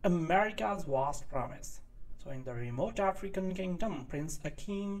America's vast promise. So in the remote African kingdom, Prince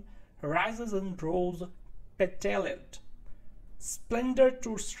Akeem rises and rose petaled splendor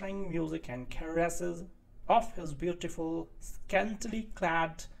to string music and caresses of his beautiful, scantily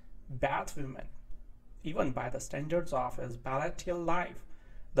clad bathwomen. Even by the standards of his palatial life,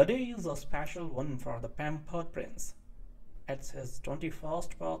 the day is a special one for the pampered prince. It's his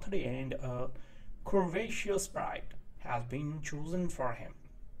 21st birthday and a curvaceous bride has been chosen for him.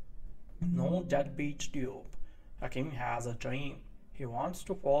 No deadbeat dupe. Hakim has a dream. He wants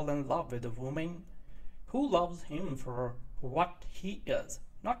to fall in love with a woman who loves him for what he is,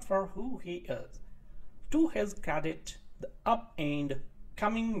 not for who he is. To his credit, the up and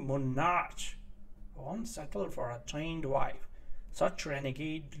coming monarch won't settle for a trained wife. Such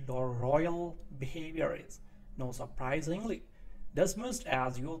renegade royal behavior is, no surprisingly, dismissed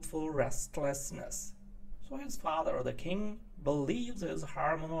as youthful restlessness. So his father, the king, believes his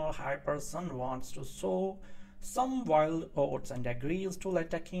hormonal hyper son wants to sow some wild oats and agrees to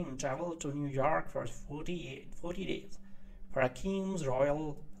let Hakim travel to New York for 40 days for Hakim's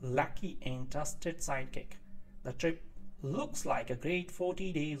royal lackey and trusted sidekick. The trip looks like a great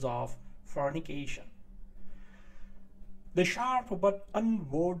 40 days of fornication. The sharp but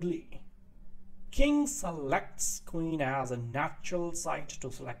unworldly king selects queen as a natural site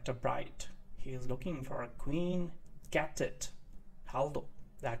to select a bride. He is looking for a queen, get it. Although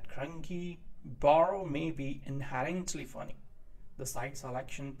that cranky borrow may be inherently funny, the site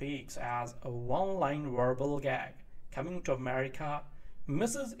selection peaks as a one-line verbal gag. Coming to America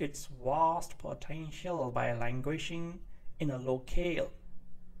misses its vast potential by languishing in a locale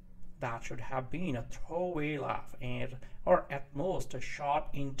that should have been a throwaway laugh or at most a short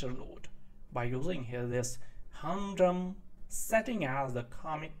interlude. By using this humdrum setting as the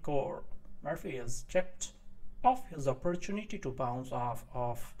comic core, Murphy is stripped of his opportunity to bounce off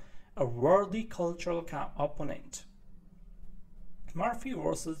of a worthy cultural opponent. Murphy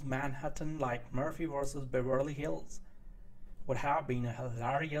versus Manhattan, like Murphy versus Beverly Hills, would have been a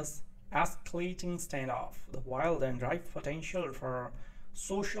hilarious, escalating standoff. The wild and ripe potential for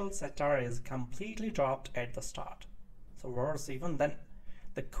social satire is completely dropped at the start. So worse even then,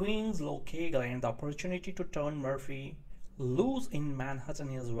 the Queen's locale and the opportunity to turn Murphy loose in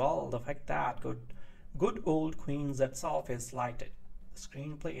Manhattan as well. The fact that good old Queens itself is slighted. The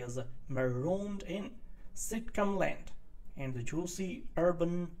screenplay is marooned in sitcom land, and the juicy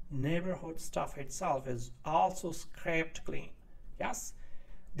urban neighborhood stuff itself is also scraped clean. Yes,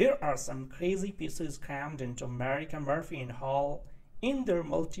 there are some crazy pieces crammed into Murphy and Hall in their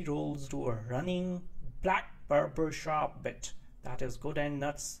multi-roles to a running black barber shop bit that is good and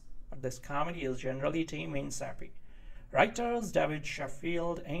nuts, but this comedy is generally tame and sappy. Writers David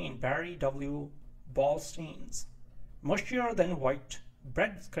Sheffield and Barry W. Ballsteins, mushier than white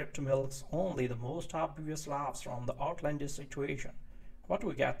bread script milks only the most obvious laughs from the outlandish situation. What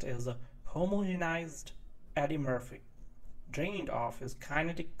we get is a homogenized Eddie Murphy, drained of his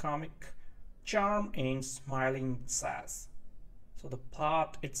kinetic comic charm and smiling sass. So the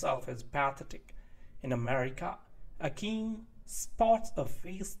plot itself is pathetic. In America, Hakim spots a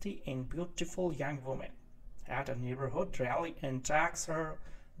feisty and beautiful young woman at a neighborhood rally and tracks her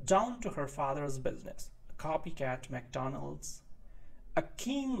down to her father's business, a copycat McDonald's.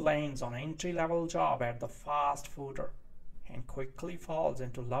 Hakim lands on an entry-level job at the fast fooder and quickly falls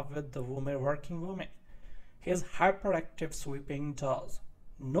into love with the working woman. His hyperactive sweeping does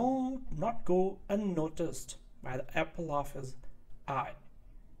not go unnoticed by the apple of his eye,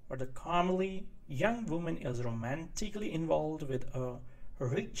 but the comely young woman is romantically involved with a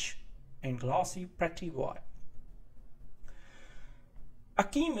rich and glossy pretty boy.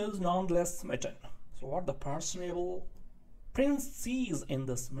 Hakim is nonetheless smitten. So what the personable prince sees in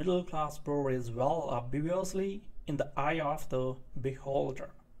this middle-class bro is well obviously in the eye of the beholder.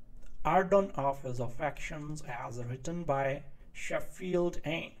 The ardor of his affections, as written by Sheffield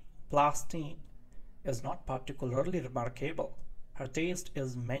and Ballstein, is not particularly remarkable. Her taste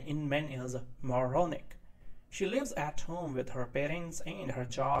in men is moronic. She lives at home with her parents, and her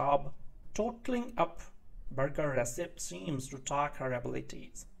job, totaling up burger recipe, seems to talk her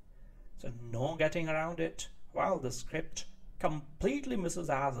abilities. So no getting around it, while the script completely misses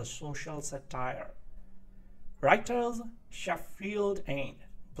as a social satire. Writers Sheffield and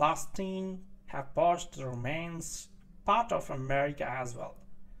Ballstein have botched the romance part of America as well.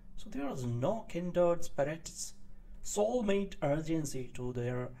 So there is no kindred spirits, soulmate urgency to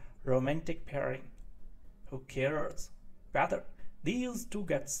their romantic pairing. Who cares whether these two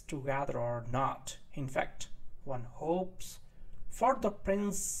gets together or not? In fact, one hopes for the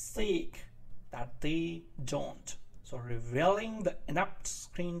prince's sake that they don't. So revealing the inept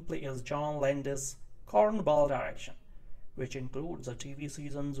screenplay is John Landis' cornball direction, which includes a TV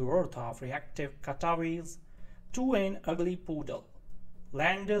season's worth of reactive cutaways to an ugly poodle.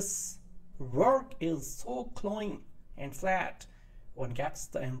 Landis work is so clean and flat, one gets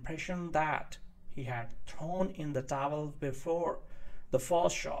the impression that he had thrown in the towel before the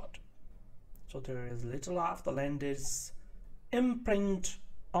first shot. So there is little of the Landis imprint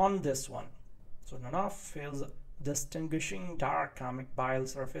on this one. So none of his distinguishing dark comic bile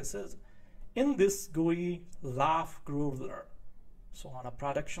surfaces in this gooey laugh groovler. So on a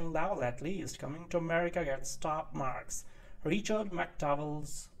production level at least, Coming to America gets top marks. Richard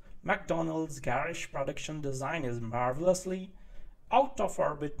McDonald's garish production design is marvelously out of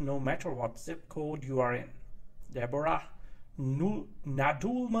orbit no matter what zip code you are in. Deborah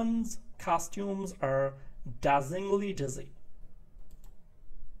Nadoolman's costumes are dazzlingly dizzy.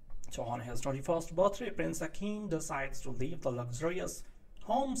 So on his 21st birthday, Prince Hakeem decides to leave the luxurious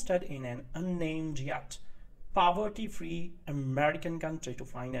homestead in an unnamed yet poverty-free American country to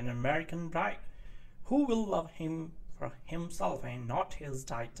find an American bride who will love him for himself and not his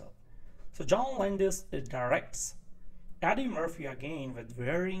title. So John Landis directs Eddie Murphy again with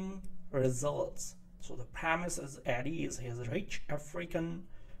varying results. So the premise is Eddie is his rich African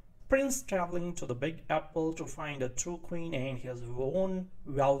prince traveling to the Big Apple to find a true queen and his own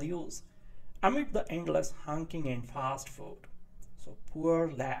values amid the endless honking and fast food. So poor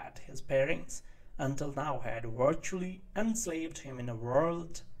lad, his parents until now had virtually enslaved him in a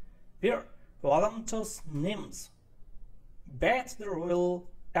world where voluptuous nymphs bathe the royal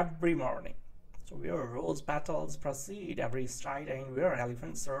every morning. So where rose petals precede every stride and where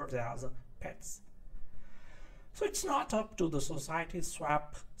elephants served as pets. So it's not up to the society's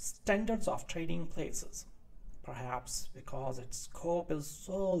swap standards of trading places. Perhaps because its scope is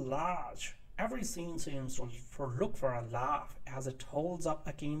so large, every scene seems to look for a laugh as it holds up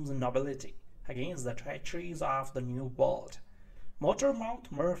Hakeem's nobility against the treacheries of the New World.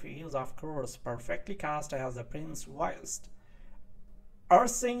 Motormouth Murphy is of course perfectly cast as the prince, whilst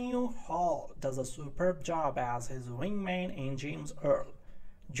Arsenio Hall does a superb job as his wingman, and James Earl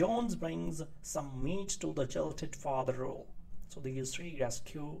Jones brings some meat to the jilted father role. So these three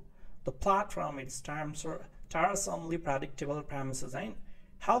rescue the plot from its tiresomely predictable premises and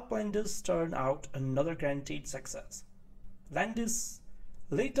help Landis turn out another guaranteed success. Landis'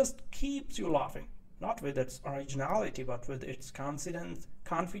 latest keeps you laughing, not with its originality but with its confidence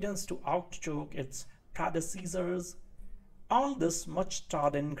to outjoke its predecessors on this much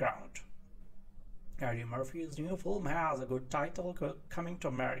trodden ground. Eddie Murphy's new film has a good title, Coming to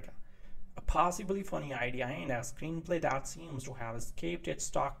America, a possibly funny idea and a screenplay that seems to have escaped its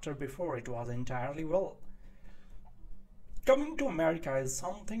doctor before it was entirely well. Coming to America is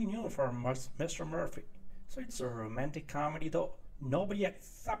something new for Mr. Murphy. So it's a romantic comedy, though nobody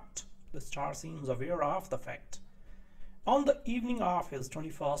except the star seems aware of the fact. On the evening of his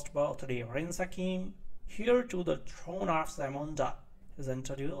 21st birthday, Prince Hakeem, heir to the throne of Zamunda, is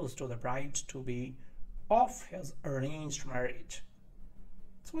introduced to the bride-to-be of his arranged marriage.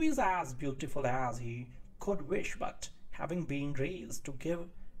 So he is as beautiful as he could wish, but having been raised to give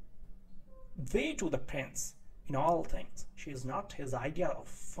way to the prince in all things, she is not his idea of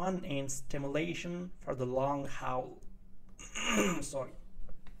fun and stimulation for the long haul. Sorry.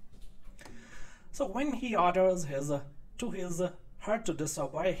 So when he orders her to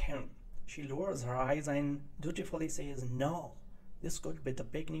disobey him, she lowers her eyes and dutifully says no. This could be the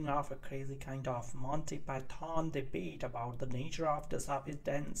beginning of a crazy kind of Monty Python debate about the nature of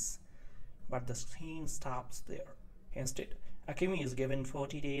disobedience. But the scene stops there. Instead, Hakeem is given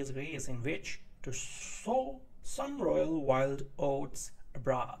 40 days grace in which to sow some royal wild oats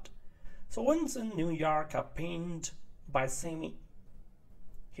abroad. So once in New York, pinned by Sammy,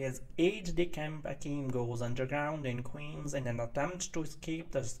 his aide-de-camp Hakeem goes underground in Queens in an attempt to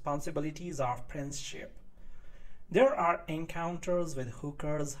escape the responsibilities of princeship. There are encounters with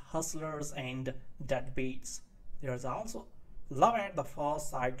hookers, hustlers, and deadbeats. There is also love at the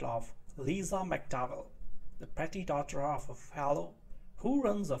first sight of Lisa McDowell, the pretty daughter of a fellow who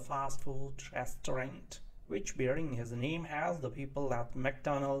runs a fast food restaurant, which bearing his name has the people at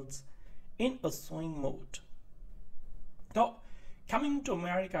McDonald's in a swing mood. Though Coming to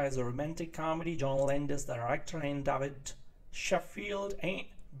America is a romantic comedy, John Landis, the director, and David Sheffield and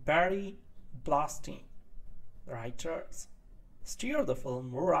Barry Blaustein, the writers, steer the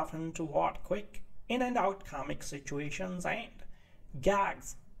film more often toward quick in and out comic situations and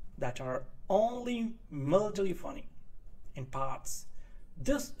gags that are only mildly funny. In parts,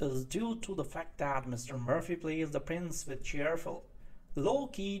 this is due to the fact that Mr. Murphy plays the prince with cheerful,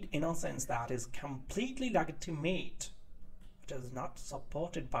 low-keyed innocence that is completely legitimate. It is not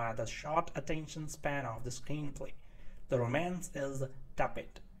supported by the short attention span of the screenplay. The romance is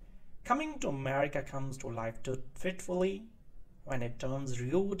tepid. Coming to America comes to life fitfully when it turns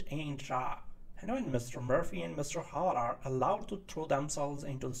rude and raw, and when Mr. Murphy and Mr. Hall are allowed to throw themselves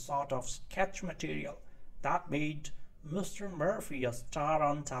into the sort of sketch material that made Mr. Murphy a star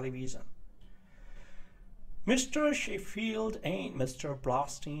on television. Mr. Sheffield and Mr.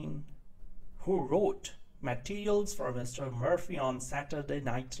 Blaustein, who wrote materials for Mr. Murphy on Saturday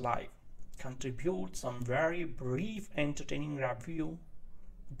Night Live, contribute some very brief entertaining review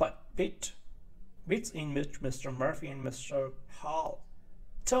but bits in which Mr. Murphy and Mr. Hall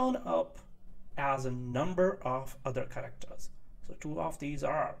turn up as a number of other characters. So two of these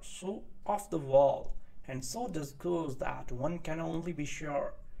are so off the wall and so discussed that one can only be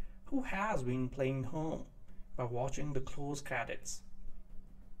sure who has been playing home by watching the close credits.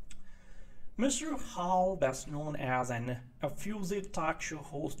 Mr. Hall, best known as an effusive talk show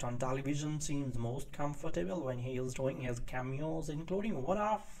host on television, seems most comfortable when he is doing his cameos, including one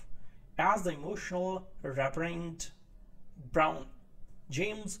of as the emotional Reverend Brown,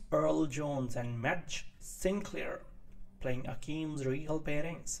 James Earl Jones, and Madge Sinclair, playing Akeem's real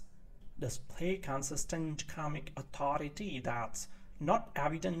parents, display consistent comic authority that's not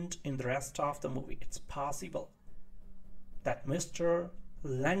evident in the rest of the movie. It's possible that Mr.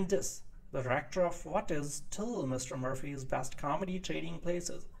 Landis, the director of what is still Mr. Murphy's best comedy, Trading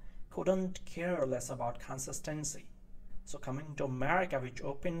Places, couldn't care less about consistency. So Coming to America, which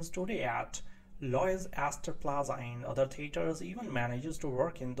opens today at Loews Astor Plaza and other theaters, even manages to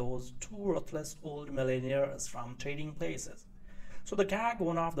work in those two ruthless old millionaires from Trading Places. So the gag,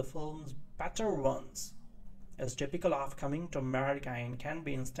 one of the film's better ones, is typical of Coming to America and can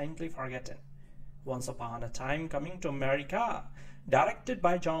be instantly forgotten. Once Upon a Time, Coming to America, directed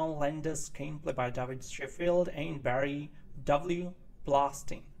by John Landis, screenplay by David Sheffield and Barry W.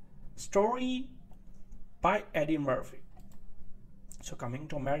 Blaustein, story by Eddie Murphy. So Coming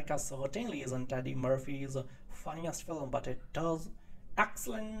to America certainly isn't Eddie Murphy's funniest film, but it does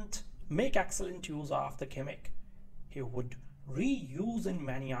make excellent use of the gimmick he would reuse in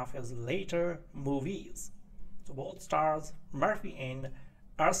many of his later movies. So both stars, Murphy and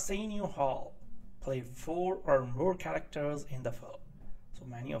Arsenio Hall, play 4 or more characters in the film, so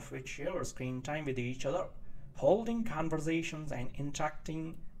many of which share screen time with each other, holding conversations and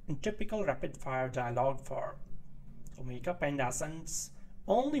interacting in typical rapid-fire dialogue form. So makeup and accents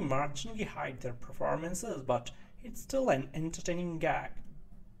only marginally hide their performances, but it's still an entertaining gag.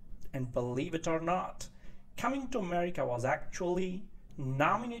 And believe it or not, Coming to America was actually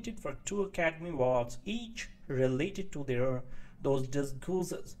nominated for 2 Academy Awards, each related to those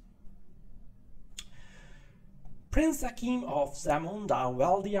disguises. Prince Akeem of Zamunda, a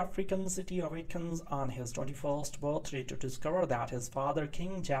wealthy African city, awakens on his 21st birthday to discover that his father,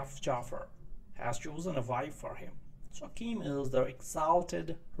 King Jafar, has chosen a wife for him. So Akeem is the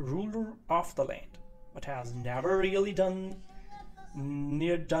exalted ruler of the land, but has never really done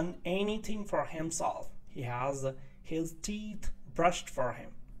anything for himself. He has his teeth brushed for him.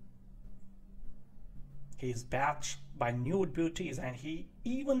 He is bathed by nude beauties, and he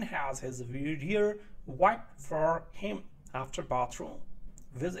even has his rear wiped for him after bathroom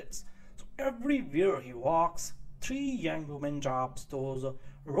visits. So everywhere he walks, 3 young women drops those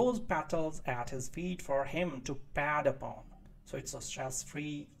rose petals at his feet for him to pad upon. So it's a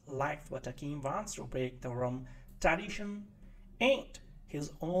stress-free life, but Akeem wants to break the rum tradition and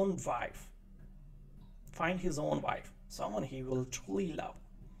his own wife. Find his own wife, someone he will truly love.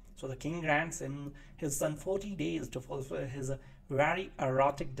 So the king grants him his son 40 days to fulfill his very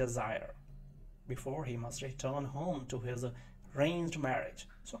erotic desire before he must return home to his arranged marriage.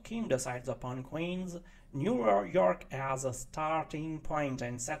 So Akeem decides upon Queens, New York as a starting point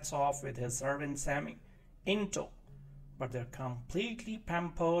and sets off with his servant Sammy into, but their completely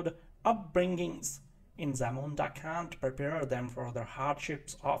pampered upbringings in Zamunda can't prepare them for the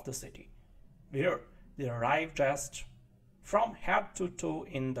hardships of the city, where they arrive dressed from head to toe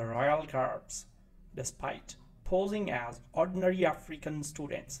in the royal garbs. Despite posing as ordinary African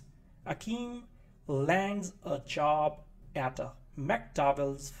students, Akeem lands a job at a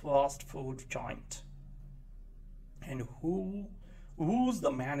McDowell's fast food joint, and who's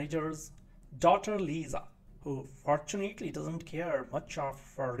the manager's daughter Lisa, who fortunately doesn't care much of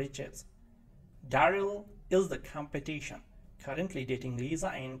her riches. Daryl is the competition, currently dating Lisa,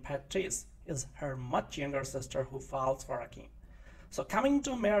 and Patrice is her much younger sister who falls for Akeem. So Coming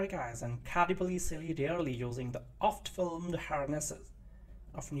to America is incredibly silly, rarely using the oft-filmed harnesses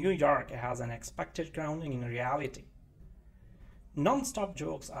of New York as an expected grounding in reality. Non-stop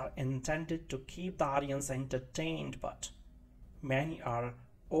jokes are intended to keep the audience entertained, but many are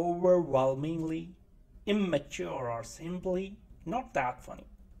overwhelmingly immature or simply not that funny.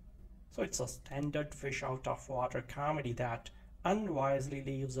 So it's a standard fish out of water comedy that unwisely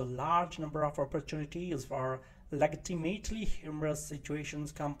leaves a large number of opportunities for legitimately humorous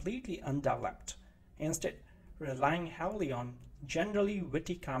situations completely undeveloped, instead relying heavily on generally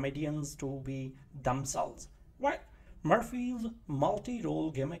witty comedians to be themselves, while Murphy's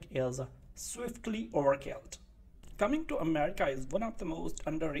multi-role gimmick is swiftly overkilled. Coming to America is one of the most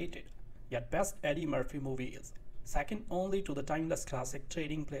underrated yet best Eddie Murphy movies, second only to the timeless classic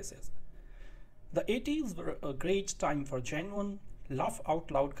Trading Places. The 80s were a great time for genuine, laugh out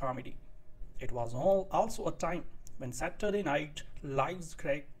loud comedy. It was also a time when Saturday Night Live's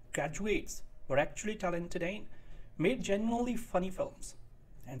graduates were actually talented and made genuinely funny films.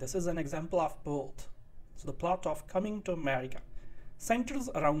 And this is an example of both. So the plot of Coming to America centers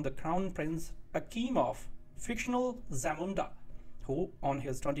around the Crown Prince Akeem of fictional Zamunda, who on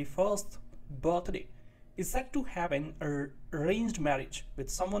his 21st birthday is said to have an arranged marriage with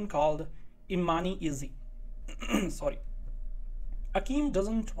someone called Imani Izzy. Sorry. Akeem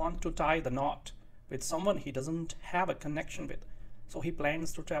doesn't want to tie the knot with someone he doesn't have a connection with, so he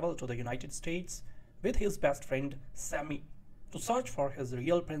plans to travel to the United States with his best friend Sammy to search for his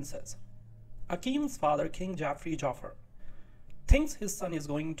real princess. Akeem's father, King Jaffrey Joffer, thinks his son is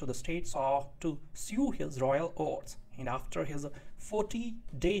going to the States to sue his royal oaths, and after his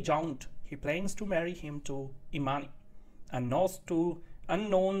 40-day jaunt, he plans to marry him to Imani. Unknowns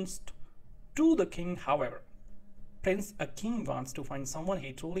to the king, however, Prince Akeem wants to find someone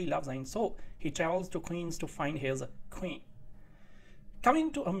he truly loves, and so he travels to Queens to find his queen.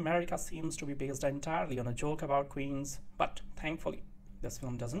 Coming to America seems to be based entirely on a joke about Queens, but thankfully, this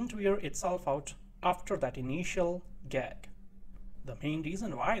film doesn't wear itself out after that initial gag. The main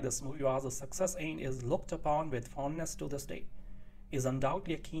reason why this movie was a success and is looked upon with fondness to this day is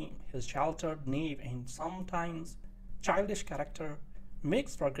undoubtedly Akeem. His sheltered, naive, and sometimes childish character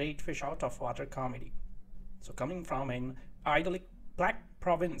makes for great fish out of water comedy. So coming from an idyllic black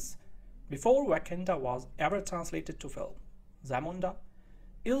province before Wakanda was ever translated to film, Zamunda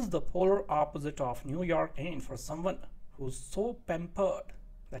is the polar opposite of New York, and for someone who's so pampered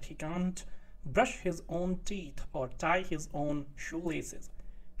that he can't brush his own teeth or tie his own shoelaces,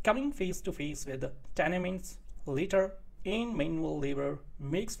 coming face to face with tenements, litter, and manual labor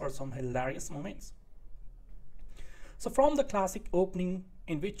makes for some hilarious moments. So from the classic opening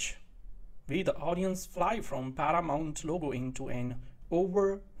in which we the audience fly from Paramount logo into an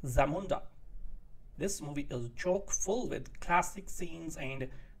over Zamunda, this movie is chock full with classic scenes and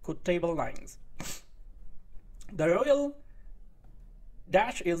quotable lines. The royal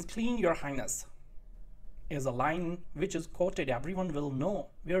dash is "Clean Your Highness" is a line which is quoted. Everyone will know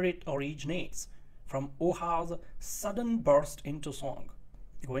where it originates, from Oha's sudden burst into song,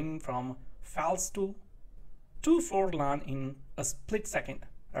 going from falsetto to forlorn in a split second.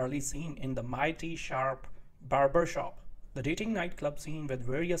 Early scene in the mighty sharp barber shop, the dating nightclub scene with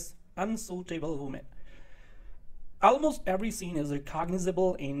various unsuitable women. Almost every scene is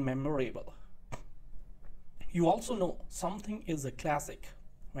recognizable and memorable. You also know something is a classic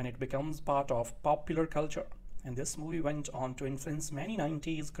when it becomes part of popular culture, and this movie went on to influence many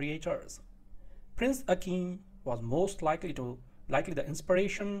 90s creators. Prince Akeem was most likely the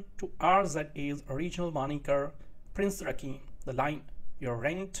inspiration to RZA's original moniker, Prince Rakeem. The line, "Your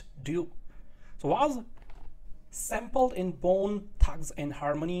rent due," so was sampled in Bone Thugs and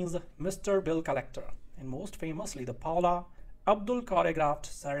Harmony's Mr. Bill Collector, and most famously the Paula Abdul choreographed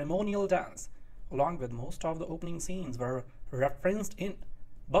ceremonial dance, along with most of the opening scenes, were referenced in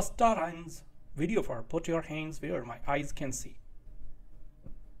Busta Rhymes' video for "Put Your Hands Where My Eyes Can See."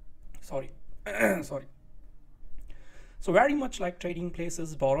 Sorry. So very much like Trading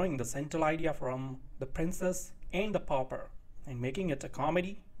Places, borrowing the central idea from The Princess and the Pauper and making it a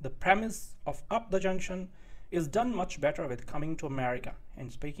comedy, the premise of Up the Junction is done much better with Coming to America.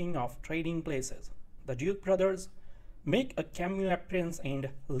 And speaking of Trading Places, the Duke brothers make a cameo appearance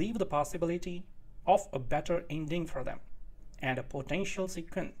and leave the possibility of a better ending for them and a potential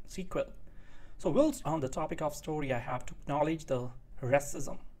sequel. So whilst on the topic of story, I have to acknowledge the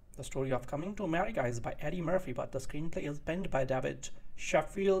racism. The story of Coming to America is by Eddie Murphy, but the screenplay is penned by David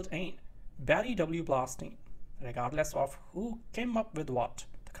Sheffield and Barry W. Blaustein. Regardless of who came up with what,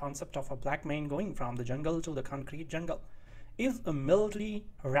 the concept of a black man going from the jungle to the concrete jungle is a mildly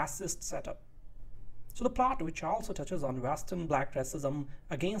racist setup. So the plot, which also touches on Western black racism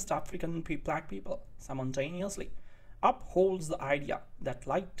against African black people, simultaneously upholds the idea that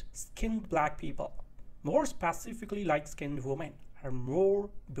light-skinned black people, more specifically light-skinned women, are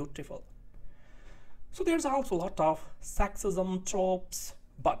more beautiful. So there's also a lot of sexism tropes,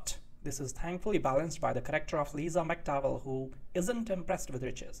 but this is thankfully balanced by the character of Lisa McDowell, who isn't impressed with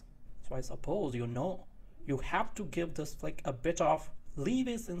riches. So I suppose you know You have to give this flick a bit of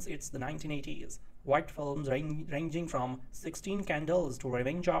leeway since it's the 1980s. White films ranging from 16 Candles to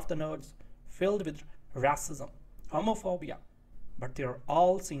Revenge of the Nerds, filled with racism, homophobia, but they're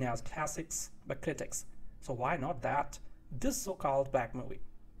all seen as classics by critics. So why not that? This so-called black movie.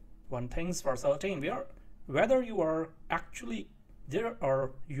 One thing's for certain, whether you are actually there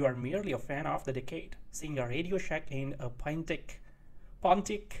or you are merely a fan of the decade, seeing a Radio Shack in a Pontic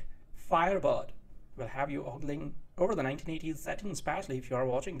Firebird will have you ogling over the 1980s setting, especially if you are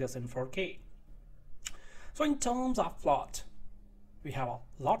watching this in 4K. So in terms of plot, we have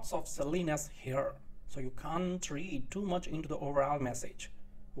lots of silliness here, so you can't read too much into the overall message.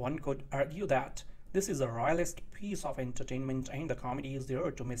 One could argue that this is a royalist piece of entertainment and the comedy is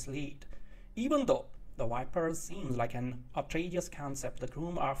there to mislead. Even though the Viper seems like an outrageous concept, the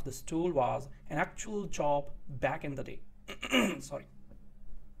groom of the stool was an actual job back in the day. Sorry.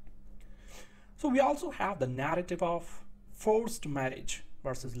 So we also have the narrative of forced marriage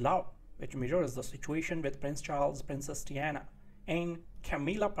versus love, which mirrors the situation with Prince Charles, Princess Diana, and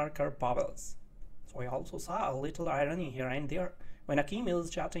Camilla Parker Bowles. So I also saw a little irony here and there when Akeem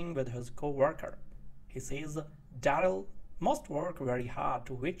is chatting with his co-worker. He says Daryl must work very hard,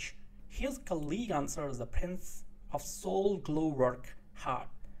 to which his colleague answers the Prince of Soul Glow work hard.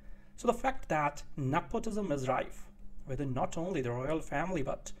 So the fact that nepotism is rife within not only the royal family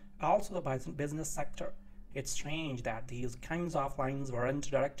but also the business sector, it's strange that these kinds of lines weren't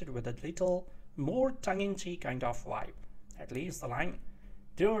directed with a little more tongue-in-cheek kind of vibe. At least the line,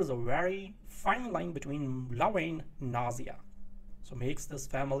 there's a very fine line between love and nausea. So makes this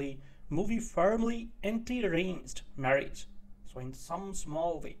family movie firmly anti-arranged marriage. So in some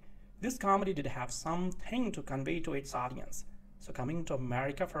small way, this comedy did have something to convey to its audience. So Coming to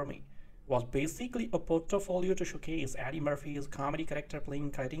America for me was basically a portfolio to showcase Eddie Murphy's comedy character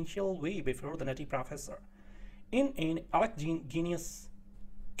playing credential way before the Nutty Professor. In an Alec Guinness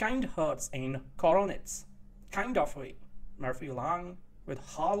kind hearts and coronets kind of way, Murphy along with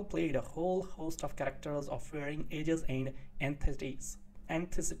Hall played a whole host of characters of varying ages and ethnicities.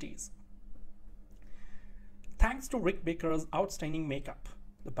 Thanks to Rick Baker's outstanding makeup,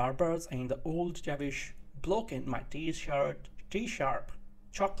 the barbers and the old Jewish bloke in my T-sharp,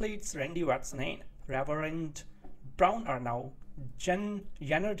 Chocolates, Randy Watson and Reverend Brown are now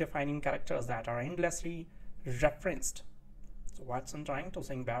genre-defining characters that are endlessly referenced. So Watson trying to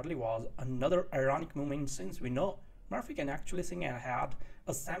sing badly was another ironic moment, since we know Murphy can actually sing and had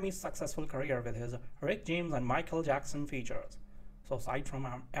a semi-successful career with his Rick James and Michael Jackson features. So aside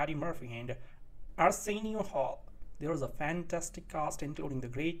from Eddie Murphy and Arsenio Hall, there was a fantastic cast including the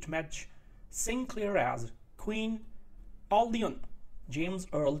great Madge Sinclair as Queen Aldeon, James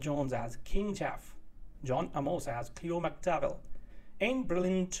Earl Jones as King Jeff, John Amos as Cleo McDowell, and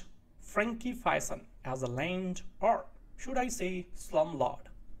brilliant Frankie Faison as the land, or should I say slumlord.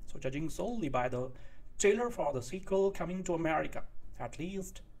 So judging solely by the trailer for the sequel Coming to America, at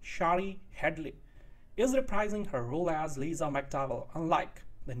least Shari Headley is reprising her role as Lisa McDowell, unlike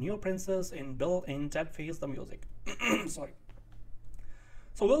the new princess in Bill and Ted Face the Music. Sorry.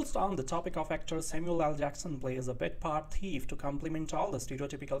 So whilst on the topic of actors, Samuel L. Jackson plays a bit part thief to complement all the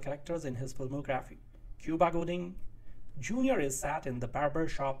stereotypical characters in his filmography. Cuba Gooding Jr. is sat in the barber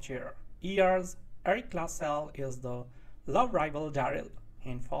shop chair. ER's Eric LaSalle is the love rival Daryl,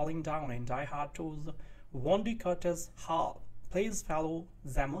 and Falling Down in Die Hard 2's Wanda Curtis Hall plays fellow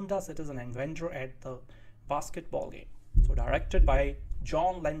Zamunda citizen and vendor at the basketball game. So directed by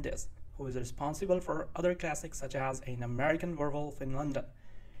John Landis, who is responsible for other classics such as An American Werewolf in London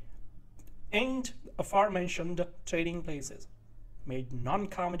and aforementioned Trading Places, made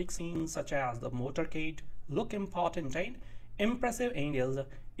non-comedic scenes such as the motorcade look important and impressive, and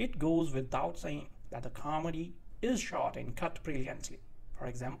it goes without saying that the comedy is shot and cut brilliantly. For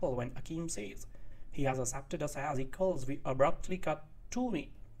example, when Akeem says he has accepted us as equals, we abruptly cut to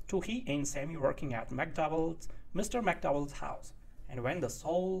he and Sammy working at Mr. McDowell's house, and when the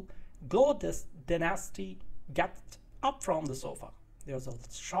Soul Glow dynasty gets up from the sofa, there's a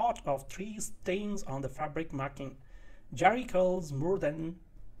shot of 3 stains on the fabric marking Jerry curls more than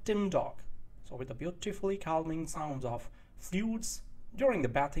Tim Dog. So with the beautifully calming sounds of flutes during the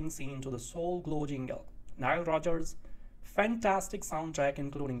bathing scene to the Soul Glow jingle, Nile Rodgers' fantastic soundtrack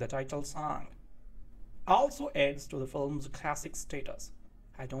including the title song also adds to the film's classic status.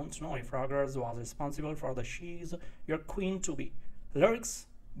 I don't know if Rodgers was responsible for the "She's Your Queen to Be" lyrics,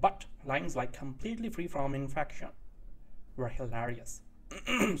 but lines like "completely free from infection" were hilarious.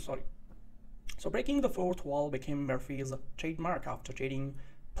 Sorry. So breaking the fourth wall became Murphy's trademark after Trading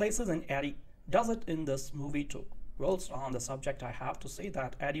Places, and Eddie does it in this movie too. Whilst on the subject, I have to say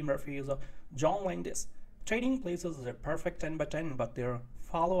that Eddie Murphy's John Landis Trading Places is a perfect 10 by 10, but their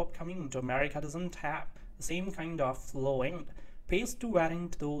follow-up Coming to America doesn't have the same kind of flow and pace to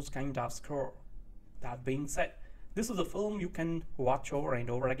warrant those kind of score. That being said, this is a film you can watch over and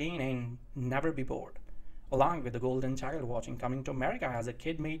over again and never be bored. Along with The Golden Child, watching Coming to America as a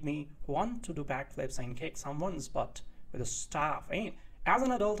kid made me want to do backflips and kick someone's butt with a staff, and as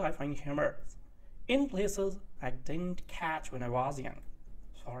an adult I find humor in places I didn't catch when I was young.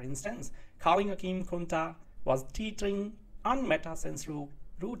 For instance, calling Hakim Kunta was teetering on meta since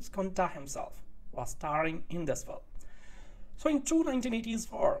Roots Kunta himself was starring in this film. So in true 1980s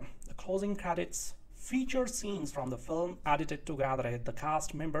form, the closing credits feature scenes from the film edited together as the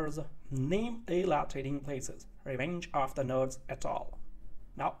cast members name a Trading Places, Revenge of the Nerds et al.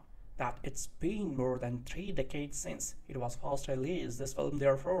 Now that it's been more than 3 decades since it was first released, this film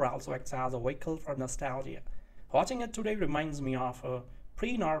therefore also acts as a vehicle for nostalgia. Watching it today reminds me of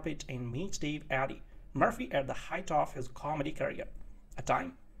pre-Norbit and Meet Dave Eddie Murphy at the height of his comedy career, a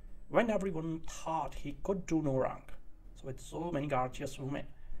time when everyone thought he could do no wrong. So with so many gorgeous women,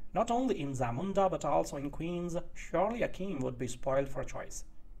 not only in Zamunda but also in Queens, surely Hakim would be spoiled for choice.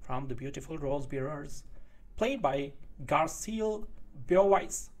 From the beautiful Rose Bearers, played by Garcelle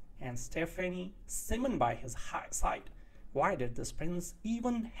Beauvais and Stephanie Simon by his side. Why did this prince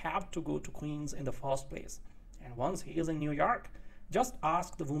even have to go to Queens in the first place? And once he is in New York, just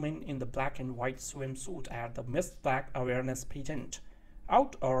ask the woman in the black and white swimsuit at the Miss Black Awareness pageant.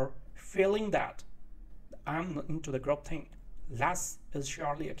 Out or failing that, I'm into the group thing. Less is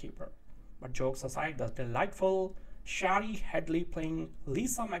surely a keeper. But jokes aside, the delightful Shari Headley playing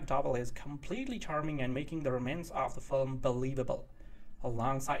Lisa McDowell is completely charming and making the romance of the film believable.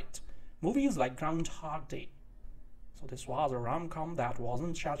 Alongside movies like Groundhog Day. So this was a rom-com that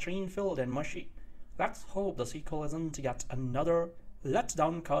wasn't chatrine-filled and mushy. Let's hope the sequel isn't yet another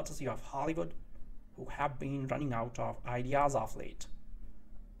letdown courtesy of Hollywood, who have been running out of ideas of late.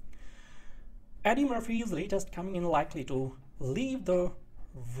 Eddie Murphy's latest coming in likely to leave the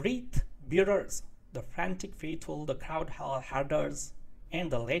wreath bearers, the frantic faithful, the crowd herders,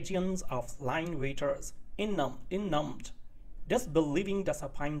 and the legions of line waiters in numbed, disbelieving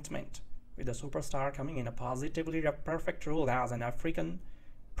disappointment, with the superstar coming in a positively perfect role as an African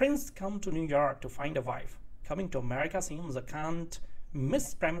prince come to New York to find a wife. Coming to America seems a can't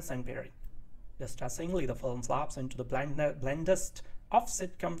miss premise and pairing. Distressingly, the film flops into the blendest of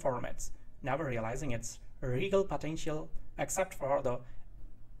sitcom formats, never realizing its regal potential except for the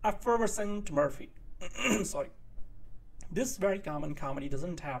effervescent Murphy. Sorry. This very common comedy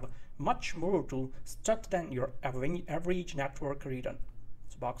doesn't have much more to strut than your average network return.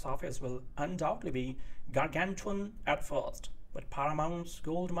 Its box office will undoubtedly be gargantuan at first, but Paramount's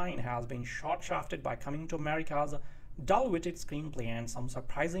gold mine has been short-shafted by Coming to America's dull-witted screenplay and some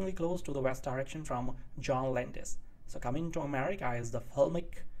surprisingly close to the West direction from John Landis. So Coming to America is the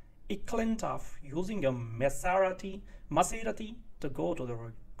filmic equivalent of using a Maserati to go to the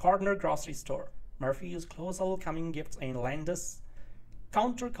corner grocery store. Murphy's colossal coming gifts and Landis'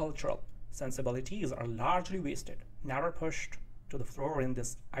 countercultural sensibilities are largely wasted, never pushed to the floor in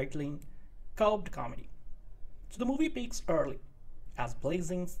this idling, curved comedy. So the movie peaks early, as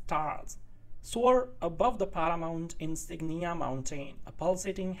blazing stars soar above the Paramount insignia mountain. A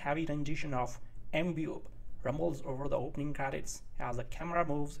pulsating heavy rendition of Ambube rumbles over the opening credits as the camera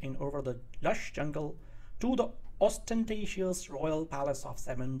moves in over the lush jungle to the ostentatious royal palace of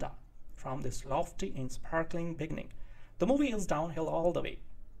Zamunda. From this lofty and sparkling beginning, the movie is downhill all the way.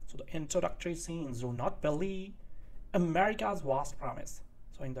 So the introductory scenes do not belie America's vast promise.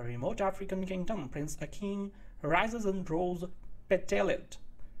 So in the remote African kingdom, Prince Hakim rises in rose petaled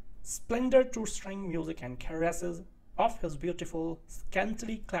splendor to string music and caresses of his beautiful,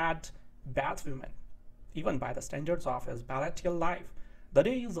 scantily clad bathwomen. Even by the standards of his palatial life, the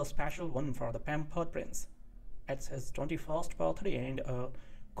day is a special one for the pampered prince. It's his 21st birthday and a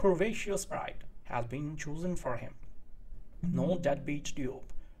curvaceous bride has been chosen for him. No deadbeat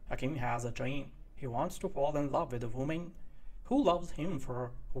dupe. Hakim has a dream. He wants to fall in love with a woman who loves him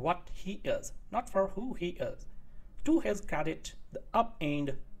for what he is, not for who he is. To his credit, the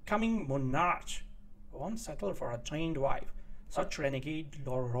up-and coming monarch won't settle for a trained wife. Such renegade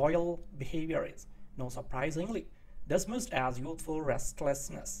royal behavior is, no surprisingly, dismissed as youthful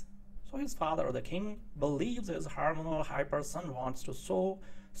restlessness. So his father, the king, believes his hormonal hyper son wants to sow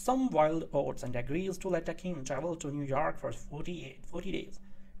some wild oats and agrees to let Hakim travel to New York for 40 days.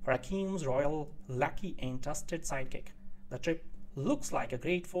 For Hakim's royal lackey and trusted sidekick, the trip looks like a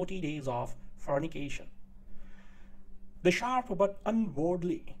great 40 days of fornication. The sharp but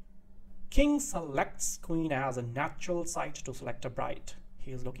unworldly king selects queen as a natural site to select a bride.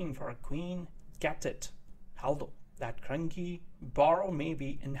 He is looking for a queen, get it, Although that cranky borrow may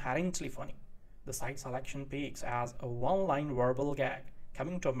be inherently funny, the site selection peaks as a one-line verbal gag.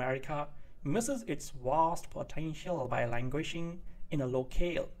 Coming to America misses its vast potential by languishing in a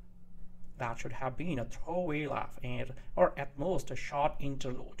locale that should have been a throwaway laugh or at most a short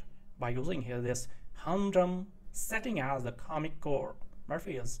interlude. By using this humdrum setting as the comic core,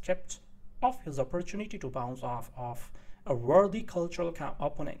 Murphy is stripped of his opportunity to bounce off a worthy cultural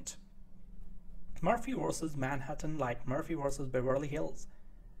opponent. Murphy vs. Manhattan, like Murphy vs. Beverly Hills,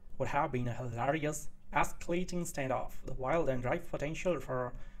 would have been a hilarious, escalating standoff. The wild and ripe potential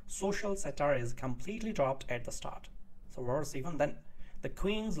for social satire is completely dropped at the start. So worse even then, the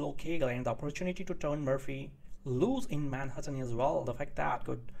Queen's locale and the opportunity to turn Murphy loose in Manhattan as well. The fact that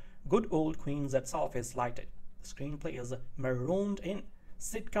good old Queens itself is slighted. The screenplay is marooned in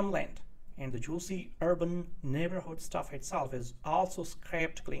sitcom land, and the juicy urban neighborhood stuff itself is also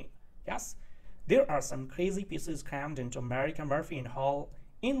scraped clean. Yes, there are some crazy pieces crammed into America. Murphy and Hall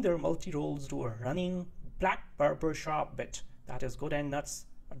in their multi-roles do a running black barber shop bit that is good and nuts,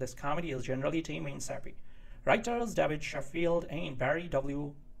 but this comedy is generally tame and sappy. Writers David Sheffield and Barry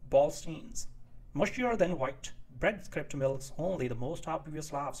W. Ballsteins, mushier than white bread script milks only the most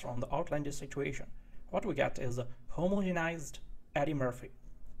obvious laughs from the outlandish situation. What we get is a homogenized Eddie Murphy,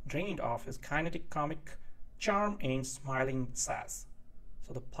 drained of his kinetic comic charm and smiling sass.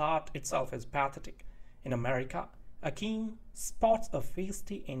 So the plot itself is pathetic. In America, Akeem spots a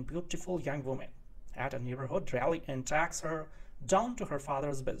feisty and beautiful young woman at a neighborhood rally and tracks her down to her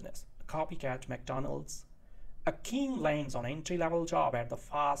father's business, a copycat McDonald's. Akeem lands on an entry-level job at the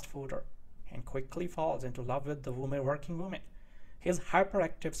fast fooder and quickly falls into love with the working woman. His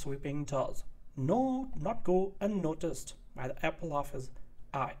hyperactive sweeping does not go unnoticed by the apple of his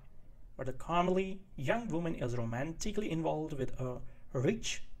eye, but the comely young woman is romantically involved with a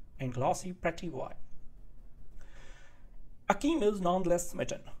rich and glossy pretty boy. Akeem is nonetheless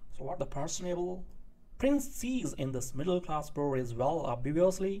smitten. So what the personable prince sees in this middle-class bro is well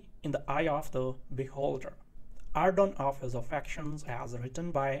obviously in the eye of the beholder. Ardor of his affections, as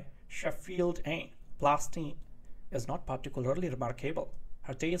written by Sheffield and Ballstein, is not particularly remarkable.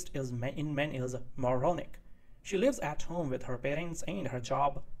 Her taste in men is moronic. She lives at home with her parents, and her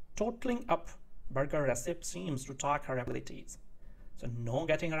job totaling up burger recipe seems to talk her abilities. So no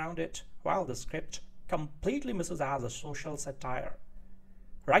getting around it, while the script completely misses as a social satire.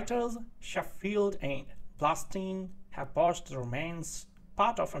 Writers Sheffield and Ballstein have botched the romance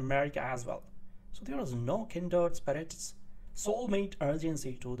part of America as well. So there is no kindred spirits, soulmate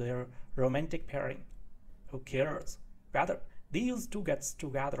urgency to their romantic pairing. Who cares whether these two gets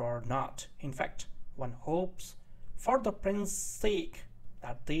together or not? In fact, one hopes for the prince's sake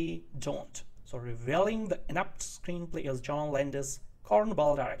that they don't. So revealing the inept screenplay is John Landis'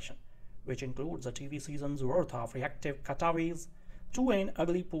 cornball direction, which includes a TV season's worth of reactive cutaways to an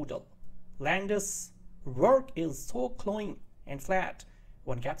ugly poodle. Landis' work is so cloying and flat,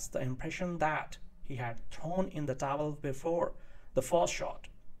 one gets the impression that he had thrown in the towel before the first shot.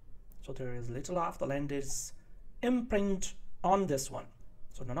 So there is little of the Landis imprint on this one.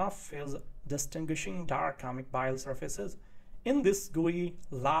 So none of his distinguishing dark comic bile surfaces in this gooey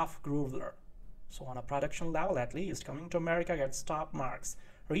laugh groover. So on a production level at least, Coming to America gets top marks.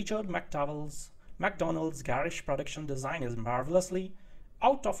 Richard McDonald's garish production design is marvelously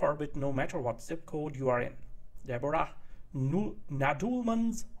out of orbit no matter what zip code you are in. Deborah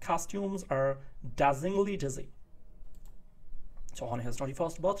Nadoolman's costumes are dazzlingly dizzy. So on his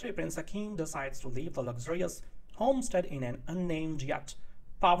 21st birthday, Prince Akeem decides to leave the luxurious homestead in an unnamed yet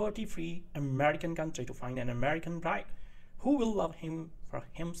poverty-free American country to find an American bride who will love him for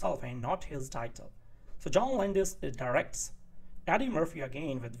himself and not his title. So John Landis directs Eddie Murphy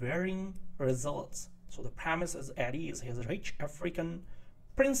again with varying results. So the premise is Eddie is his rich African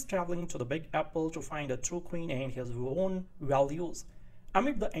prince traveling to the Big Apple to find a true queen and his own values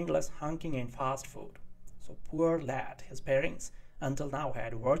amid the endless honking and fast food. So poor lad, his parents until now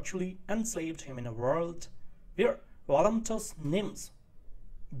had virtually enslaved him in a world where voluptuous nymphs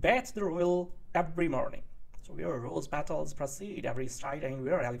bathe the royal every morning. So where rose petals precede every stride and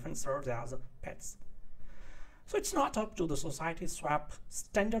where elephants serve as pets. So it's not up to the society's swap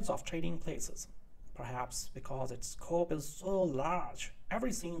standards of trading places. Perhaps because its scope is so large,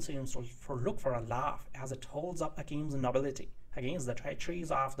 every scene seems to look for a laugh as it holds up Akeem's nobility against the treacheries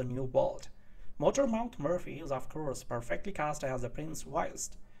of the New World. Motormouth Murphy is of course perfectly cast as the prince,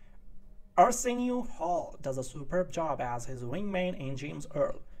 whilst Arsenio Hall does a superb job as his wingman and James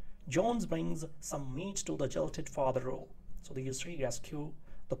Earl Jones brings some meat to the jilted father role. So these three rescue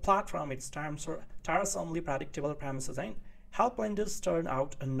the plot from its tiresomely predictable premises and help Landis turn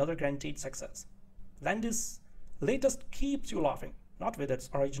out another guaranteed success. Landis' latest keeps you laughing, not with its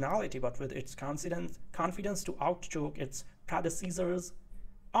originality but with its confidence to outjoke its predecessors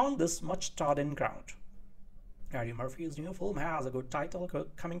on this much trodden ground. Eddie Murphy's new film has a good title,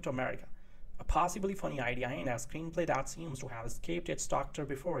 Coming to America, a possibly funny idea and a screenplay that seems to have escaped its doctor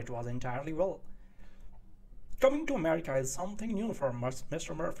before it was entirely well. Coming to America is something new for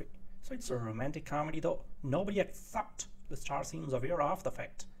Mr. Murphy, so it's a romantic comedy, though nobody except the star seems aware of the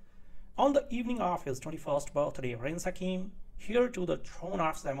fact. On the evening of his 21st birthday, Prince Hakim, heir to the throne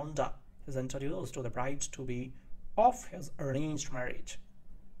of Zamunda, is introduced to the bride-to-be of his arranged marriage.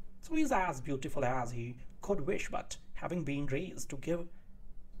 So he's as beautiful as he could wish, but having been raised to give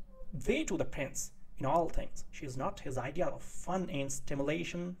way to the prince in all things, she is not his ideal of fun and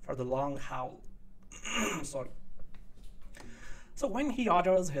stimulation for the long haul. Sorry. So when he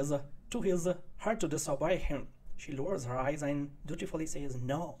orders her to disobey him, she lowers her eyes and dutifully says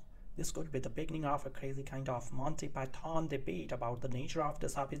no. This could be the beginning of a crazy kind of Monty Python debate about the nature of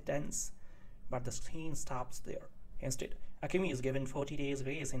disobedience, but the scene stops there. Instead, Akemi is given 40 days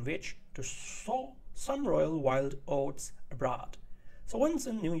grace in which to sow some royal wild oats abroad. So once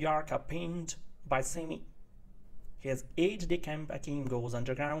in New York, pinned by Simi, his aide-de-camp Akeem goes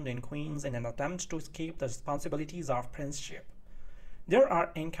underground in Queens in an attempt to escape the responsibilities of princeship. There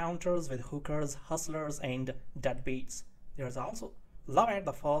are encounters with hookers, hustlers, and deadbeats. There is also love at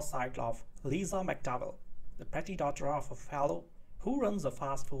the first sight of Lisa McDowell, the pretty daughter of a fellow who runs a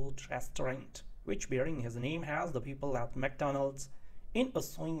fast food restaurant, which bearing his name has the people at McDonald's in a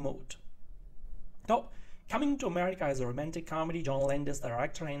swing mood. Though Coming to America is a romantic comedy, John Landis, the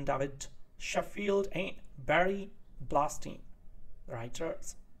director, and David Sheffield and Barry Blaustein, the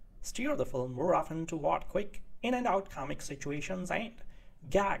writers, steer the film more often toward quick in-and-out comic situations and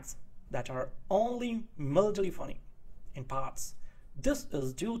gags that are only mildly funny in parts. This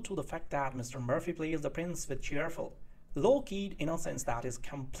is due to the fact that Mr. Murphy plays the prince with cheerful, low-keyed innocence that is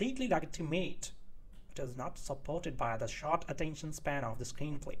completely legitimate, but is not supported by the short attention span of the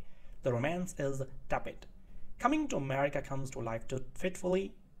screenplay. The romance is tepid. Coming to America comes to life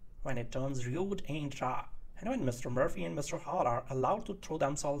fitfully when it turns rude and dry, and when Mr. Murphy and Mr. Hall are allowed to throw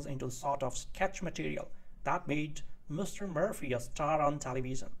themselves into the sort of sketch material that made Mr. Murphy a star on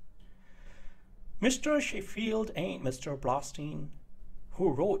television. Mr. Sheffield and Mr. Blaustein, who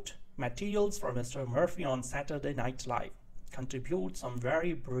wrote materials for Mr. Murphy on Saturday Night Live, contribute some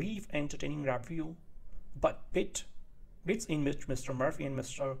very brief entertaining review, but bits in which Mr. Murphy and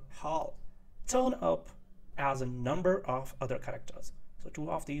Mr. Hall turn up as a number of other characters. So two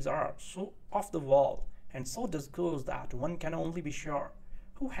of these are so off the wall and so disguised that one can only be sure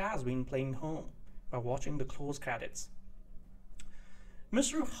who has been playing home by watching the close credits.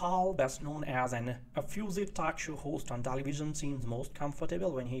 Mr. Hall, best known as an effusive talk show host on television, seems most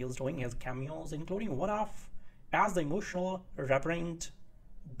comfortable when he is doing his cameos, including one of as the emotional Reverend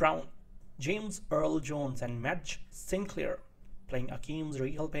Brown, James Earl Jones, and Madge Sinclair, playing Akeem's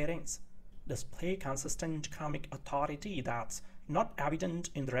real parents, display consistent comic authority that's not evident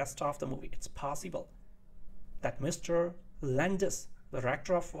in the rest of the movie. It's possible that Mr. Landis, the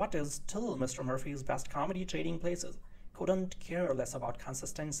director of what is still Mr. Murphy's best comedy, Trading Places, couldn't care less about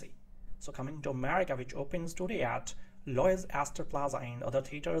consistency. So Coming to America, which opens today at Loews Astor Plaza and other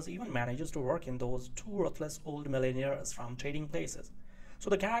theaters, even manages to work in those two ruthless old millionaires from Trading Places. So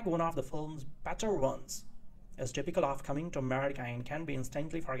the gag, one of the film's better ones, is typical of Coming to America and can be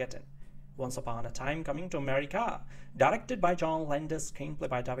instantly forgotten. Once Upon a Time, Coming to America, directed by John Landis, screenplay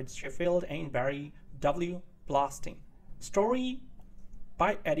by David Sheffield and Barry W. Blaustein, story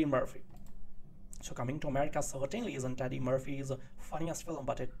by Eddie Murphy. So Coming to America certainly isn't Eddie Murphy's funniest film,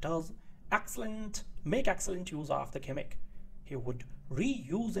 but it does make excellent use of the gimmick he would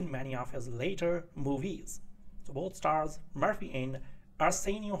reuse in many of his later movies. So both stars, Murphy and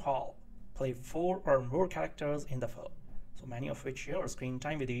Arsenio Hall, play 4 or more characters in the film, so many of which share screen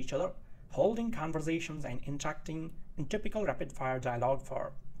time with each other, holding conversations and interacting in typical rapid-fire dialogue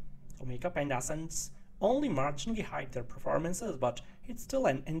form. So makeup and accents only marginally hide their performances, but it's still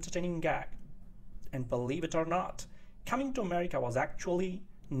an entertaining gag. And believe it or not, Coming to America was actually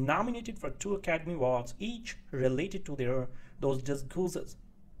nominated for 2 Academy Awards, each related to those disguises.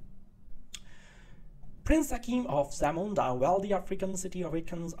 Prince Hakim of Zamunda, a wealthy African city,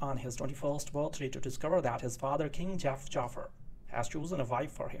 awakens on his 21st birthday to discover that his father, King Jeff Jaffer, has chosen a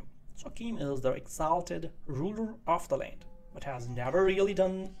wife for him. So Hakim is the exalted ruler of the land, but has never really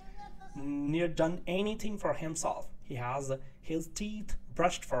done anything for himself. He has his teeth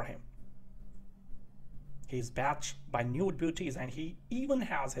brushed for him. He is batched by nude beauties, and he even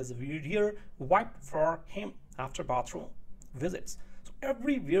has his rear wiped for him after bathroom visits. So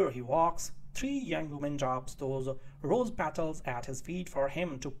everywhere he walks, Three young women drops those rose petals at his feet for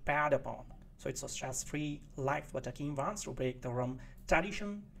him to pad upon. So it's a stress-free life, but Akeem wants to break the rum